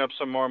it opened up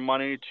some more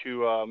money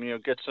to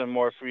get some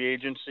more free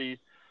agency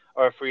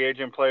or free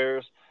agent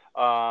players.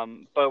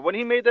 But when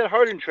he made that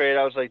Harden trade,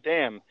 I was like,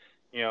 damn,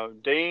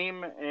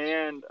 Dame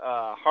and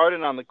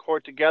Harden on the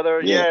court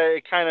together. Yeah,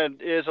 it kind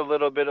of is a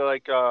little bit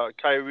like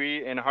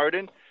Kyrie and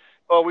Harden.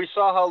 But we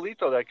saw how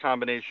lethal that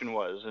combination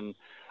was, and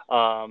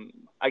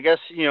I guess,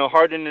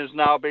 Harden is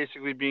now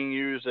basically being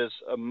used as,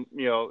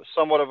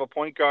 somewhat of a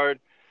point guard.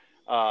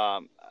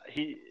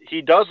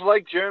 He does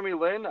like Jeremy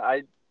Lin.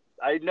 I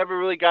never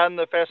really gotten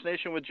the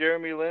fascination with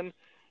Jeremy Lin,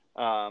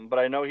 but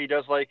I know he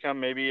does like him.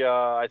 Maybe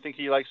I think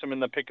he likes him in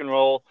the pick and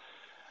roll.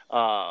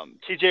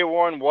 TJ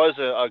Warren was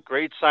a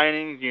great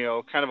signing,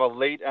 kind of a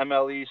late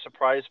MLE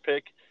surprise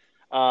pick.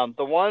 The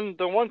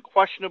one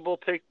questionable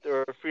pick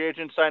or free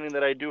agent signing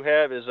that I do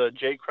have is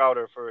Jay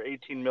Crowder for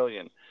 $18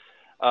 million.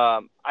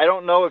 I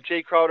don't know if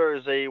Jay Crowder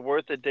is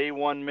worth a day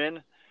one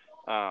min,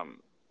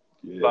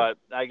 but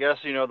I guess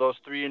those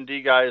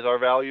 3-and-D guys are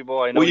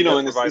valuable. I know. Well,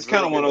 and it's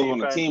kind of one of those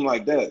on a team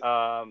like that.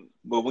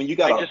 But when you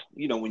got a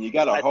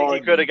I hard, think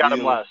he could have got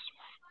him less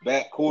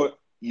backcourt,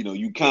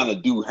 you kind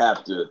of do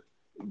have to.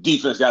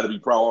 Defense got to be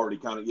priority,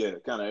 kind of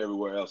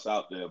everywhere else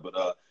out there.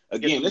 But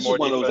again, this is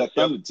one of those that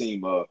Thunder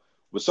team.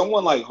 With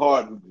someone like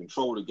Harden who can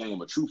control the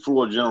game, a true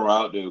floor general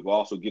out there who will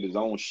also get his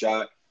own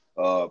shot.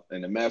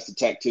 And the master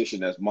tactician,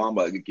 that's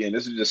Mamba. Again,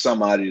 this is just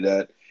somebody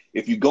that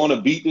if you're going to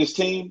beat this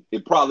team,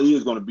 it probably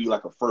is going to be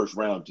like a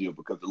first-round deal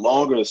because the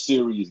longer a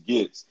series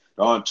gets,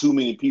 there aren't too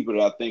many people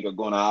that I think are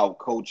going to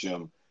out-coach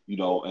him,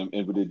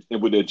 and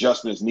with the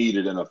adjustments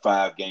needed in a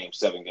 5-game,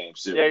 7-game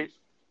series.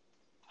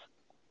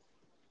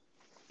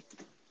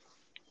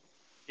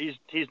 Yeah,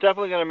 he's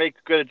definitely going to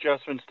make good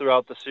adjustments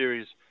throughout the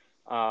series.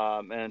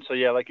 And so,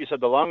 like you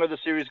said, the longer the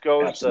series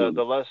goes,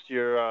 the less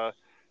your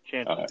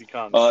chances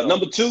become.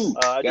 Number 2,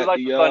 I do like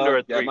the Thunder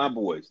at 3. My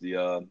boys,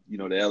 the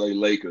LA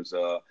Lakers,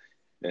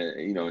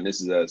 and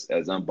this is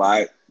as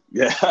unbiased.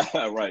 Yeah,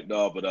 right,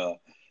 no, but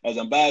as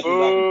unbiased as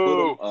I can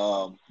put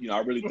them, I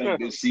really think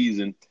this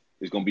season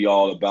is going to be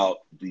all about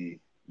the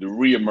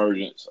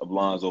reemergence of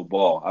Lonzo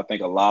Ball. I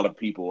think a lot of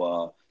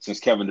people, since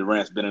Kevin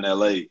Durant's been in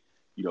LA,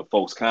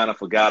 folks kind of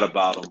forgot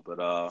about him,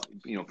 but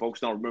folks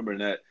don't remember in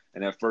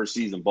that first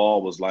season,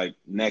 Ball was like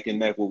neck and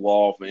neck with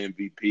Wall for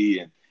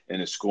MVP and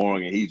his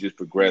scoring, and he just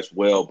progressed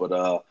well.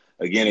 But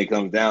again, it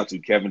comes down to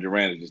Kevin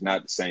Durant is just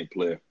not the same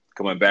player.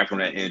 Coming back from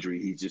that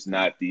injury, he's just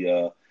not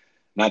the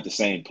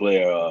same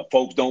player.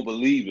 Folks don't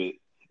believe it,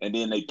 and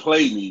then they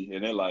play me,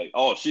 and they're like,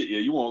 "Oh shit, yeah,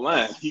 you won't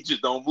lie. He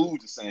just don't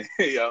move the same."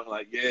 I'm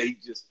like, "Yeah,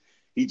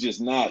 he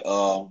just not."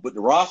 But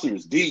the roster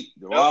is deep.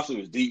 The roster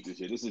is deep this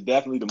year. This is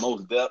definitely the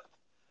most depth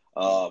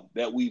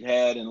that we've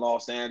had in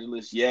Los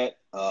Angeles yet.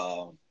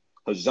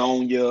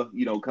 Hazonia,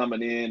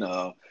 coming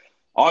in.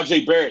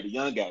 RJ Barrett, the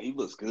young guy, he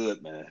looks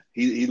good, man.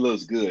 He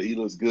looks good. He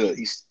looks good.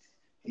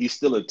 He's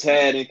still a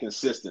tad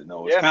inconsistent,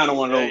 though. It's kind of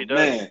one of those,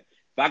 man,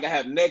 if I could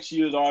have next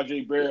year's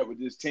RJ Barrett with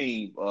this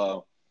team,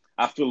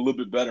 I feel a little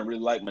bit better and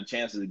really like my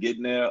chances of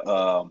getting there.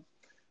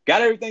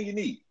 Got everything you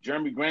need.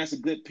 Jeremy Grant's a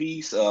good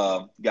piece.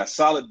 Got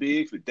solid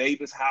bigs with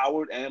Davis,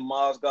 Howard, and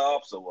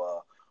Mozgov.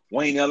 So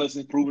Wayne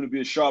Ellison proven to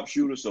be a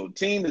sharpshooter. So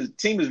team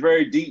is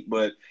very deep,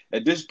 but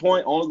at this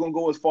point, only going to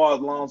go as far as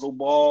Lonzo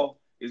Ball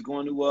is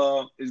going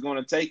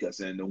to take us.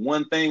 And the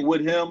one thing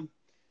with him,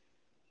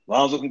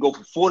 Lonzo can go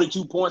for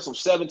 42 points on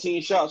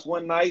 17 shots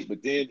one night,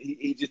 but then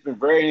he just been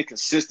very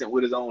inconsistent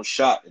with his own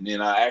shot. And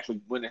then I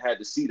actually went and had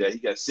to see that he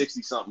got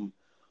 60-something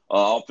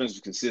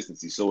offensive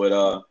consistency.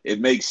 So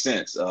it makes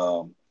sense.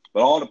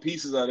 But all the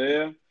pieces are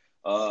there.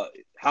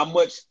 How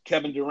much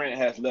Kevin Durant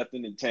has left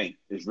in the tank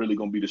is really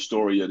going to be the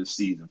story of the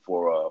season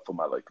for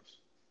my Lakers.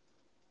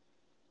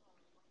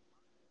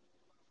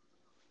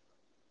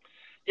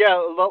 Yeah,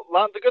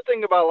 the good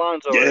thing about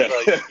Lonzo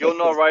is you'll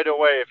know right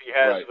away if he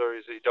has it or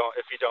if he don't.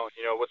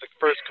 With the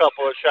first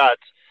couple of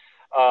shots,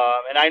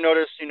 and I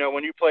noticed,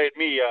 when you played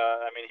me,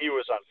 he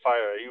was on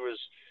fire.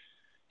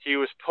 He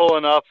was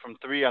pulling up from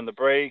three on the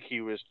break.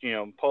 He was,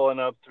 pulling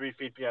up 3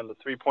 feet beyond the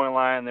 3-point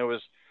line. There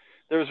was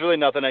really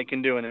nothing I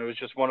can do, and it was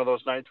just one of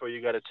those nights where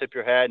you got to tip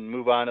your hat and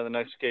move on to the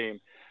next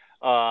game.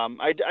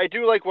 I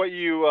do like what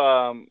you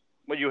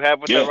have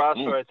with that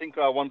roster. I think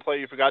one player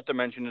you forgot to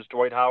mention is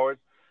Dwight Howard.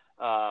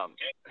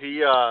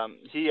 He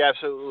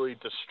absolutely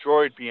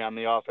destroyed me on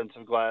the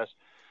offensive glass.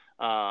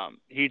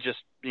 He just,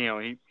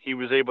 he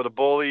was able to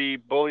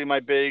bully my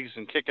bigs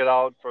and kick it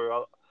out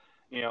for,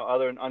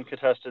 other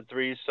uncontested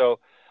threes. So,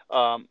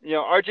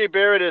 RJ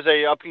Barrett is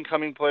a up and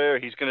coming player.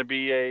 He's going to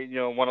be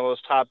one of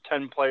those top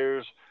 10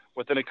 players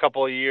within a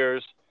couple of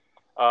years.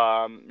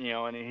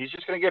 And he's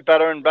just going to get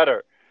better and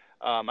better.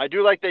 I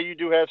do like that you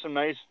do have some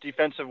nice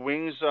defensive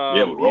wings.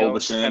 With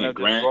Roberson and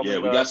Grant.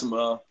 We got some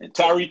and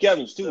Tyreek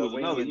Evans too is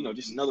another,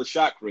 just another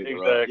shot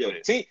creator.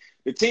 Exactly.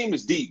 The team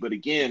is deep, but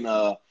again,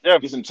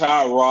 this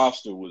entire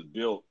roster was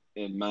built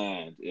in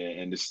mind,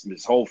 and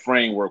this whole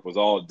framework was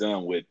all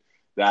done with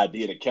the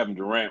idea that Kevin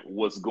Durant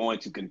was going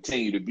to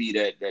continue to be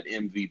that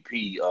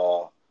MVP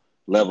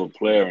level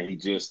player, and he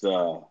just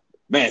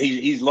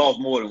he's lost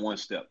more than one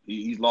step.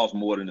 He's lost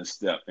more than a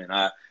step, and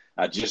I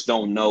just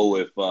don't know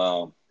if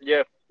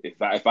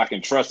If I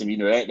can trust him,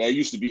 that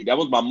used to be, that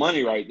was my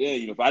money right there.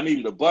 If I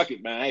needed a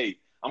bucket, man, hey,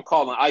 I'm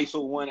calling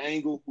ISO one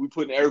angle. We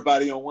putting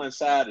everybody on one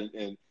side,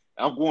 and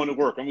I'm going to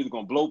work. I'm either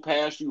going to blow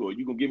past you or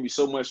you're going to give me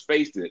so much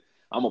space that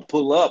I'm going to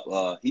pull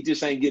up. He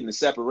just ain't getting the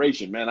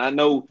separation, man. I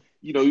know,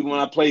 even when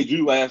I played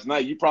you last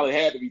night, you probably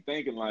had to be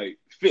thinking like,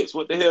 Fitz,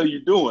 what the hell are you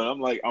doing? I'm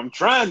like, I'm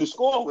trying to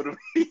score with him.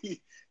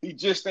 He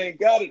just ain't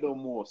got it no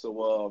more.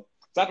 So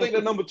I think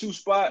the number 2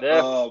 spot,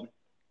 like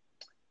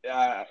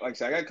I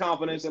said, I got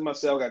confidence in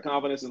myself, got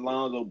confidence in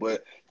Lonzo,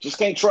 but just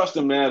can't trust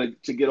him now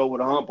to get over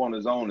the hump on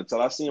his own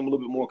until I see him a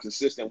little bit more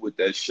consistent with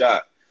that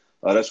shot.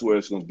 That's where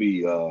it's going to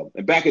be.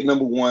 And back at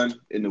number 1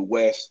 in the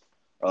West,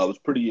 it was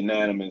pretty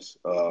unanimous.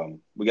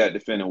 We got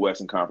defending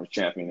Western Conference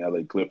champion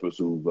LA Clippers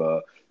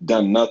who've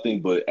done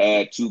nothing but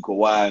add to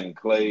Kawhi and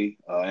Clay,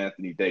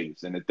 Anthony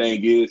Davis. And the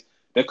thing is,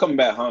 they're coming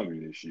back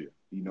hungry this year.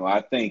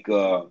 I think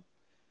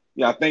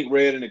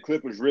Red and the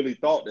Clippers really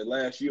thought that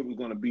last year was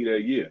going to be their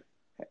year.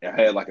 I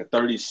had like a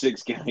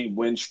 36-game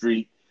win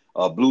streak,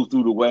 blew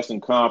through the Western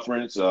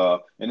Conference.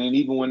 And then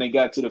even when they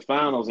got to the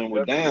finals and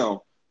were down,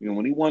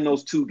 when he won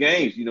those 2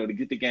 games, to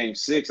get to game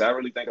 6, I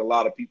really think a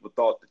lot of people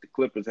thought that the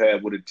Clippers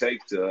had what it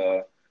takes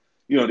to,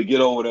 to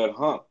get over that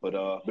hump. But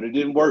it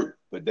didn't work.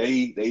 But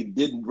they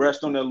didn't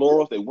rest on their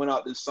laurels. They went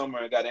out this summer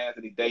and got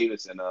Anthony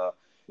Davis. And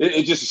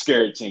it's just a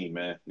scary team,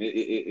 man.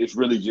 It's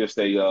really just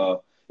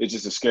it's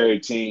just a scary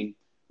team.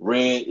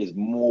 Red is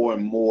more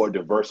and more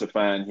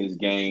diversifying his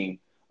game.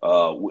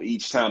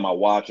 Each time I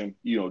watch him,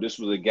 this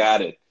was a guy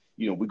that,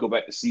 we go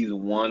back to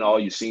season 1, all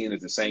you're seeing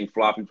is the same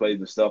floppy plays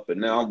and stuff. But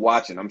now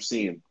I'm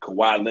seeing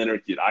Kawhi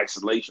Leonard get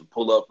isolation,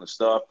 pull up and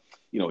stuff.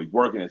 He's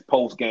working his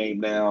post game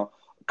now.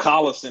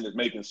 Collison is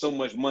making so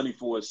much money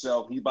for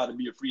himself. He's about to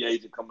be a free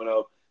agent coming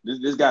up.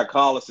 This guy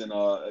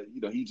Collison,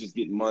 he's just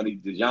getting money.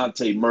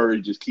 DeJounte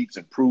Murray just keeps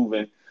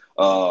improving.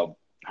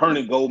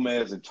 Hernan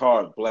Gomez and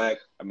Tarek Black,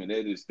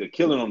 they're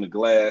killing on the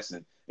glass.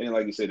 And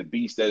like you say, the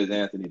beast that is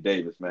Anthony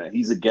Davis, man.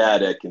 He's a guy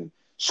that can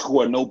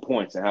score no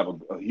points and have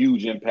a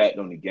huge impact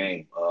on the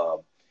game.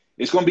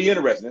 It's going to be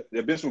interesting.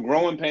 There have been some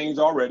growing pains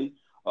already,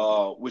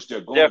 which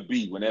they're going to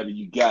be whenever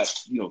you got,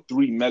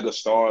 3 mega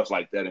stars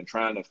like that and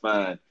trying to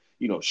find,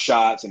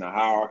 shots and a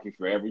hierarchy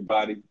for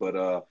everybody.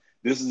 But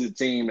this is a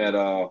team that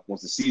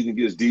once the season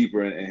gets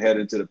deeper and head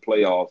into the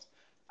playoffs,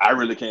 I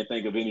really can't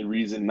think of any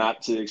reason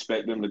not to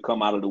expect them to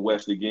come out of the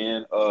West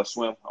again,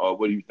 Swim.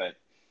 What do you think?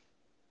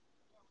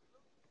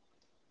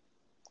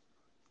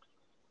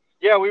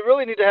 Yeah, we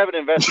really need to have an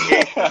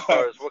investigation as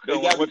far as what's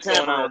going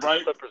on with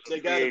right? the Clippers They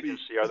and free gotta be.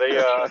 agency.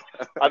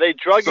 Are they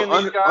drugging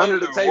So these guys under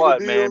the or table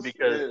what, man? deals.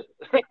 Because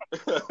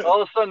Yeah.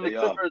 all of a sudden the They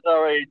are. Clippers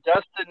are a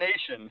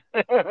destination.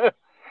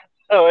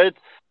 So it's,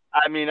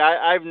 I mean,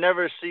 I've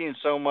never seen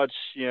so much,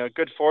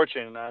 good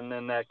fortune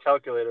in that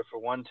calculator for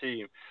one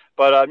team.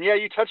 But yeah,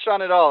 you touched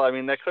on it all. I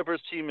mean, that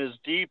Clippers team is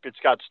deep. It's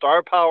got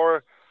star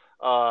power.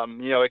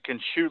 It can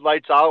shoot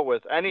lights out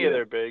with any of Yeah.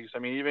 their bigs. I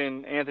mean,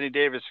 even Anthony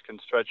Davis can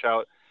stretch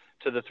out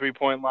to the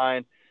 3-point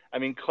line. I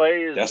mean,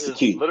 Clay That's the is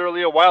key.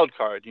 literally a wild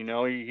card.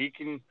 He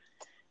can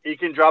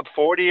drop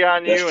 40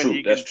 on That's you, and true.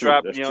 he That's can true.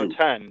 drop That's true.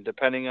 10,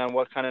 depending on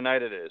what kind of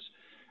night it is.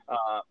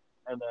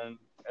 And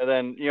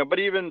then but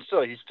even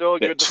still, he's still a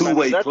That good defender.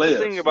 two-way That's the players.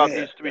 thing about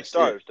Yeah, these three that's it.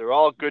 stars. They're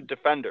all good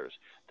defenders.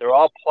 They're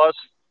all plus.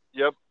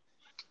 Yep.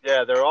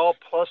 Yeah, they're all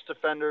plus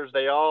defenders.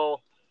 They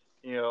all,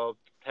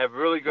 have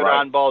really good Right.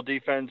 on-ball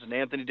defense. And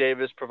Anthony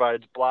Davis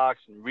provides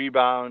blocks and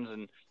rebounds,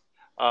 and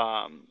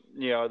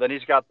then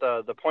he's got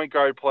the point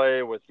guard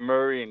play with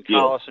Murray and Yeah.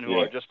 Collison, who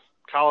Yeah. are just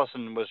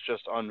Collison was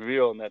just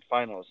unreal in that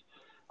finals.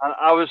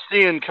 I was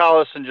seeing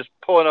Collison just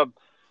pulling up,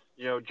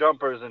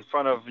 jumpers in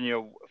front of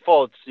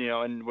Fultz,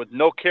 and with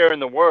no care in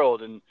the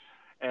world, and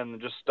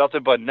just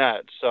nothing but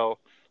net. So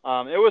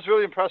it was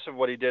really impressive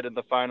what he did in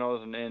the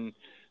finals and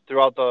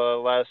throughout the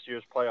last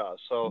year's playoffs.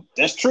 So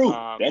That's true.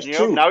 That's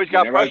true. now he's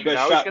got Everybody's pressure. best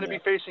Now he's shot going to be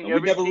now. facing And we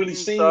every never really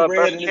team's seen Red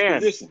best in this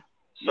chance. position.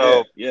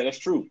 So Yeah, that's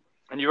true.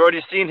 and you've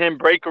already seen him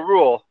break a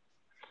rule.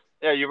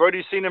 Yeah, you've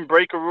already seen him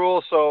break a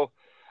rule. So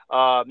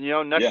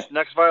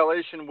next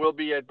violation will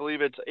be, I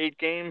believe it's 8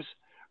 games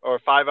or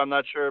 5. I'm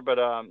not sure, but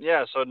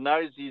so now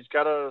he's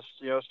got to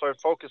start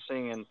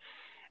focusing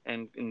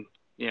and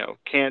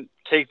can't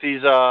take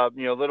these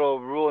little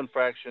rule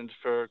infractions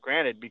for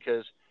granted,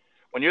 because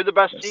when you're the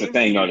best That's team, the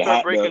thing, you though.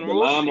 start breaking The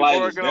rules, people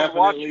limelight are is going to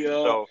watch definitely you.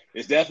 So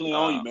it's definitely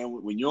on you, man.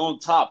 When you're on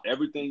top,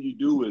 everything you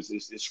do is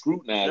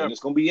scrutinized, Yeah. and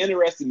it's going to be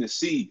interesting to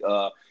see.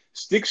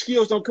 Stick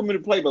skills don't come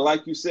into play, but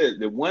like you said,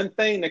 the one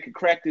thing that could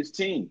crack this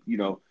team,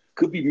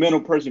 could be mental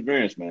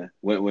perseverance, man.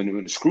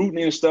 When the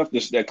scrutiny and stuff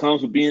that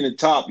comes with being in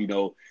top,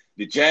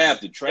 the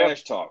jabs, the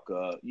trash talk,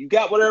 you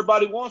got what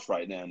everybody wants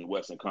right now in the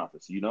Western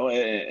Conference,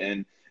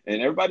 and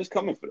everybody's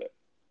coming for that.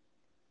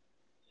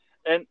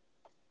 And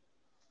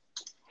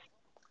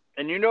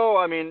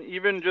I mean,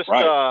 even just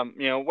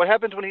Right. what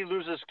happens when he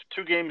loses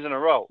 2 games in a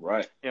row?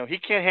 Right. He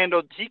can't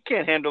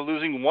handle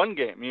losing 1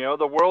 game.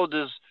 The world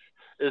is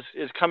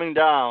coming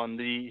down.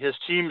 His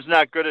team's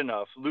not good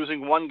enough.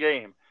 Losing 1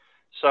 game.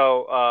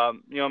 So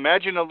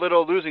imagine a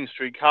little losing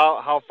streak.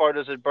 How far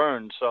does it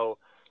burn? So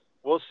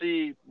we'll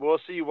see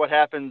what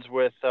happens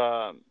with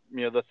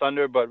the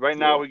Thunder. But right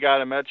now we got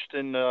him etched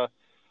in the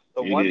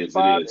one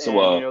spot. It is. So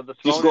and, the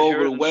just throne go is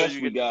over yours the until West.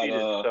 you We get got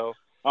defeated. So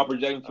our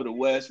projections for the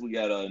West. We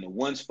got in the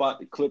 1 spot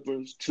the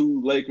Clippers,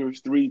 2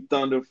 Lakers, 3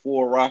 Thunder,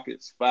 4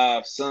 Rockets,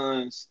 5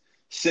 Suns,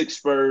 6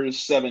 Spurs,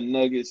 7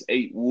 Nuggets,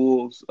 8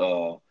 Wolves.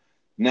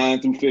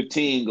 9 through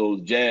 15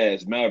 goes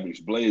Jazz, Mavericks,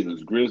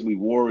 Blazers, Grizzlies,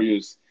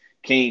 Warriors,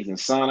 Kings, and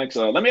Sonics.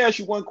 Let me ask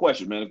you one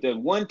question, man. If there's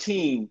one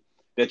team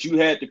that you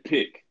had to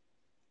pick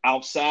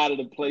outside of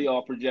the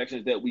playoff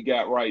projections that we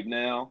got right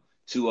now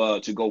to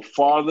go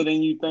farther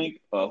than you think,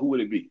 who would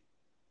it be?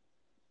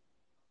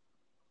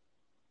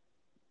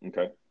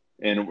 Okay.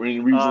 And any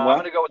reason why? I'm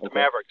going to go with the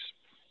Mavericks.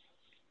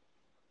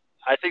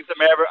 I think the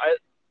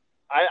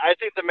I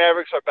think the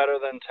Mavericks are better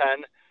than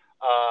 10.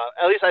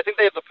 At least I think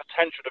they have the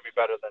potential to be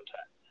better than 10.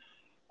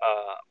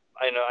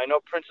 I know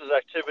Prince's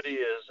activity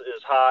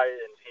is high,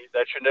 and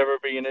that should never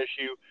be an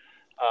issue.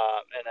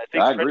 And I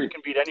think Prince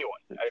can beat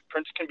anyone.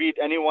 Prince can beat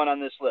anyone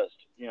on this list,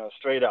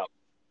 straight up.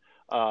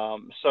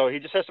 So he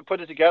just has to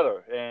put it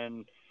together.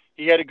 And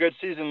he had a good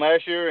season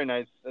last year, and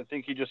I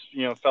think he just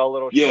fell a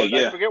little short.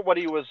 Yeah. I forget what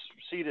he was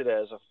seeded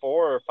as, a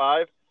 4 or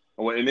 5.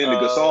 Oh, and then the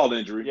Gasol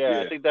injury. Yeah,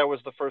 I think that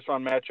was the first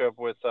round matchup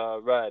with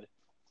Red.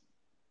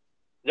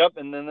 Yep,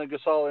 and then the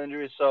Gasol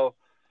injury. So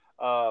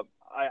I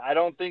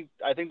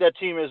think that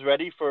team is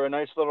ready for a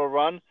nice little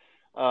run.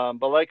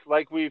 But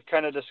like we've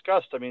kind of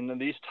discussed, I mean,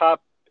 these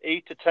top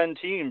 8 to 10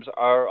 teams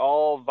are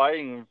all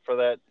vying for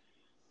that,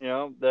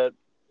 that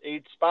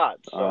 8 spot.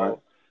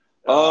 So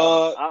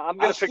I'm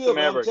going to pick the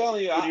Mavericks. I'm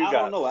telling you, Who do you I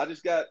got? don't know.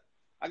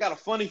 I got a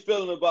funny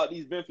feeling about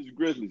these Memphis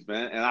Grizzlies,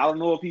 man. And I don't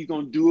know if he's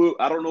going to do it.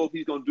 I don't know if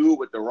he's going to do it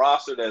with the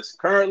roster that's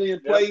currently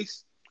in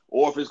place,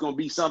 or if it's going to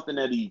be something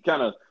that he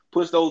kind of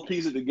puts those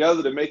pieces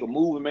together to make a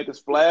move and make a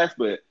splash.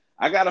 But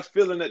I got a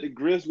feeling that the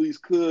Grizzlies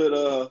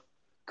could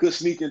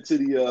sneak into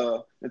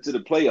the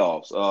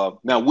playoffs.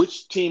 Now,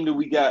 which team do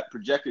we got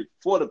projected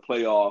for the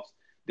playoffs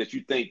that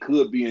you think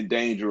could be in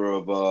danger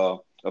of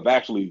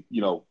actually,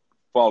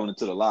 falling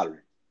into the lottery?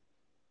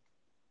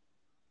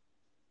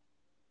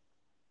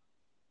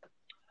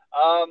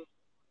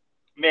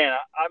 Man,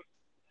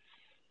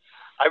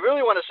 I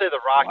really want to say the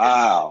Rockets.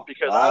 Wow.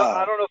 Because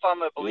I don't know if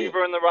I'm a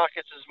believer in the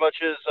Rockets as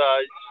much as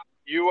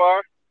you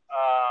are,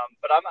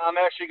 but I'm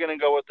actually going to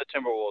go with the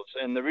Timberwolves,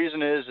 and the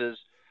reason is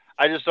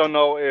I just don't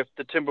know if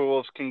the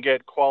Timberwolves can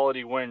get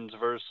quality wins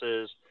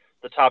versus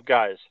the top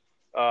guys.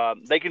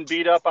 They can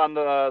beat up on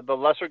the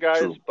lesser guys,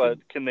 True.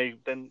 but can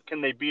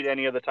they beat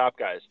any of the top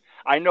guys?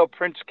 I know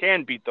Prince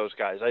can beat those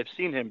guys. I've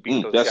seen him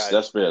beat those guys.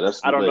 That's fair.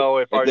 I don't know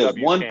if there's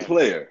RW one can.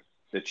 player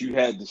that you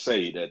had to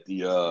say that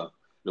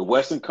the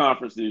Western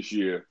Conference this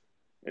year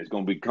is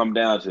going to come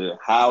down to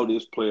how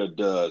this player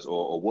does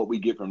or what we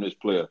get from this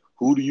player.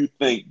 Who do you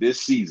think this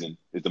season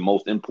is the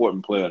most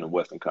important player in the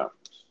Western Conference?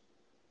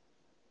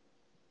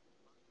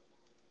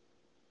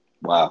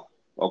 Wow.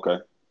 Okay.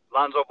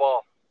 Lonzo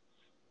Ball.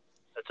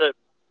 That's it.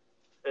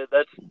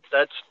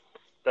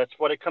 That's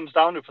what it comes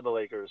down to for the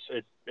Lakers.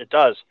 It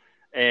does.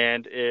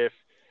 And if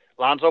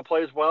Lonzo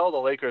plays well, the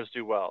Lakers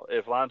do well.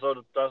 If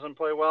Lonzo doesn't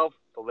play well,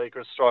 the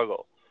Lakers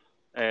struggle.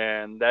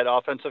 And that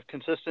offensive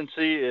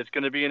consistency is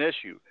going to be an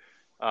issue.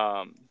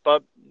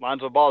 But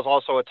Lonzo Ball is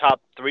also a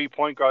top 3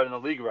 point guard in the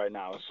league right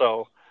now.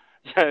 So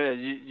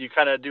you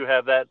kind of do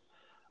have that.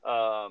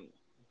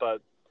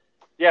 But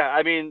yeah,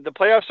 I mean, the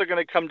playoffs are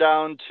going to come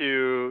down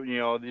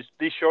to,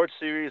 these short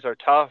series are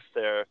tough.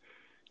 They're,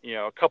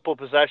 a couple of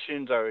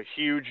possessions are a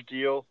huge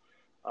deal.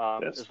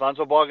 Yes. Is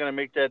Lonzo Ball going to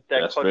make that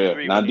That's clutch fair.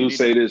 three? Now, I do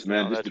say this,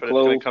 man. Just that's to what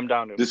close, it's going to come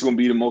down to. this is going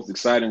to be the most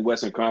exciting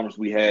Western Conference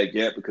we had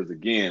yet because,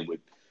 again, with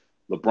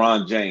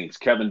LeBron James,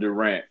 Kevin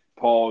Durant,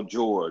 Paul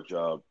George,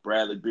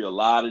 Bradley Beal, a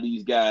lot of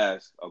these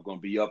guys are going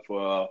to be up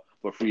for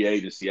free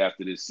agency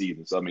after this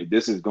season. So, I mean,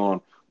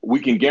 we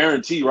can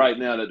guarantee right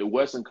now that the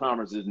Western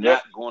Conference is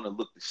not going to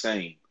look the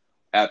same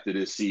after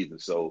this season.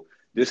 So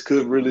this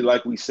could really,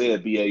 like we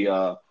said, be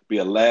a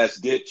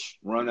last-ditch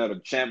run at a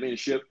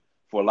championship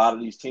for a lot of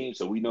these teams.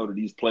 So we know that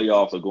these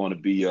playoffs are going to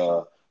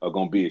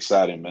be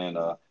exciting, man.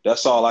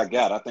 That's all I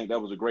got. I think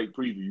that was a great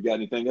preview. You got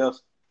anything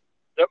else?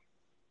 Yep.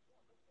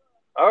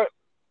 All right.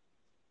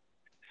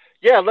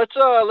 Yeah, let's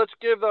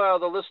give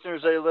the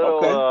listeners a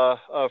little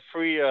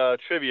free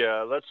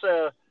trivia. Let's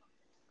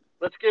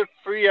give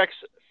free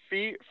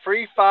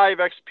 5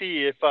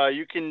 XP if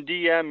you can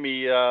DM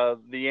me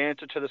the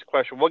answer to this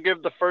question. We'll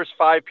give the first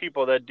 5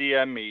 people that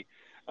DM me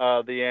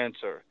the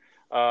answer.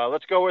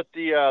 Let's go with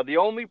the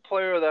only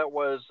player that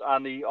was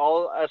on the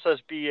All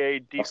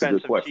SSBA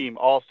defensive team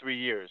all 3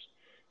 years.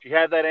 If you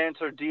have that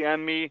answer,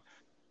 DM me,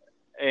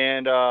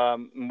 and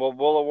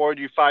we'll award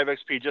you 5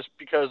 XP just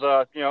because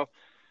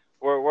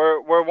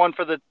we're one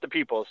for the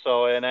people.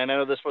 So, and I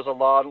know this was a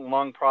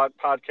long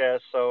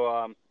podcast.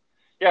 So,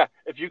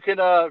 if you can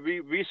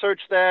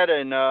research that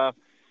and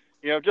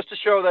just to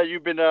show that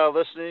you've been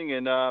listening,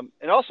 and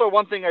also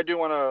one thing I do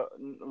want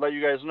to let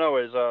you guys know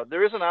is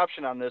there is an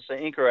option on this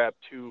Anchor app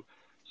to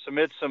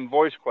submit some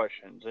voice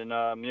questions, and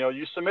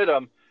you submit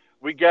them,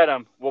 we get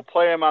them, we'll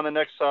play them on the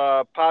next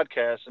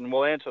podcast, and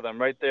we'll answer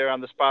them right there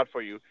on the spot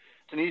for you.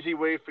 It's an easy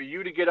way for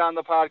you to get on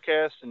the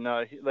podcast and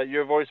let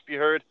your voice be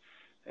heard.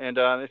 And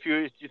if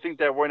you think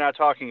that we're not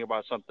talking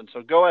about something,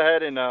 so go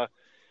ahead and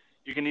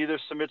you can either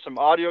submit some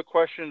audio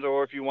questions,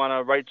 or if you want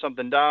to write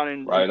something down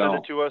and send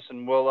it to us,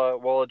 and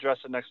we'll address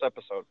it next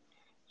episode.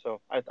 So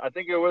I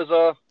think it was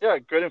a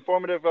good,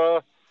 informative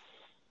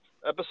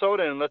episode,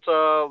 and let's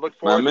look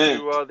forward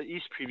to the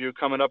East preview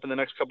coming up in the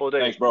next couple of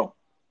days. Thanks, bro.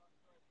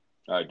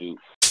 All right, dude.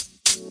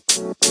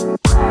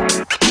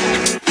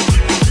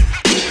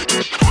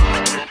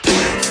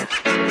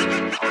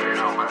 You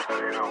know, man.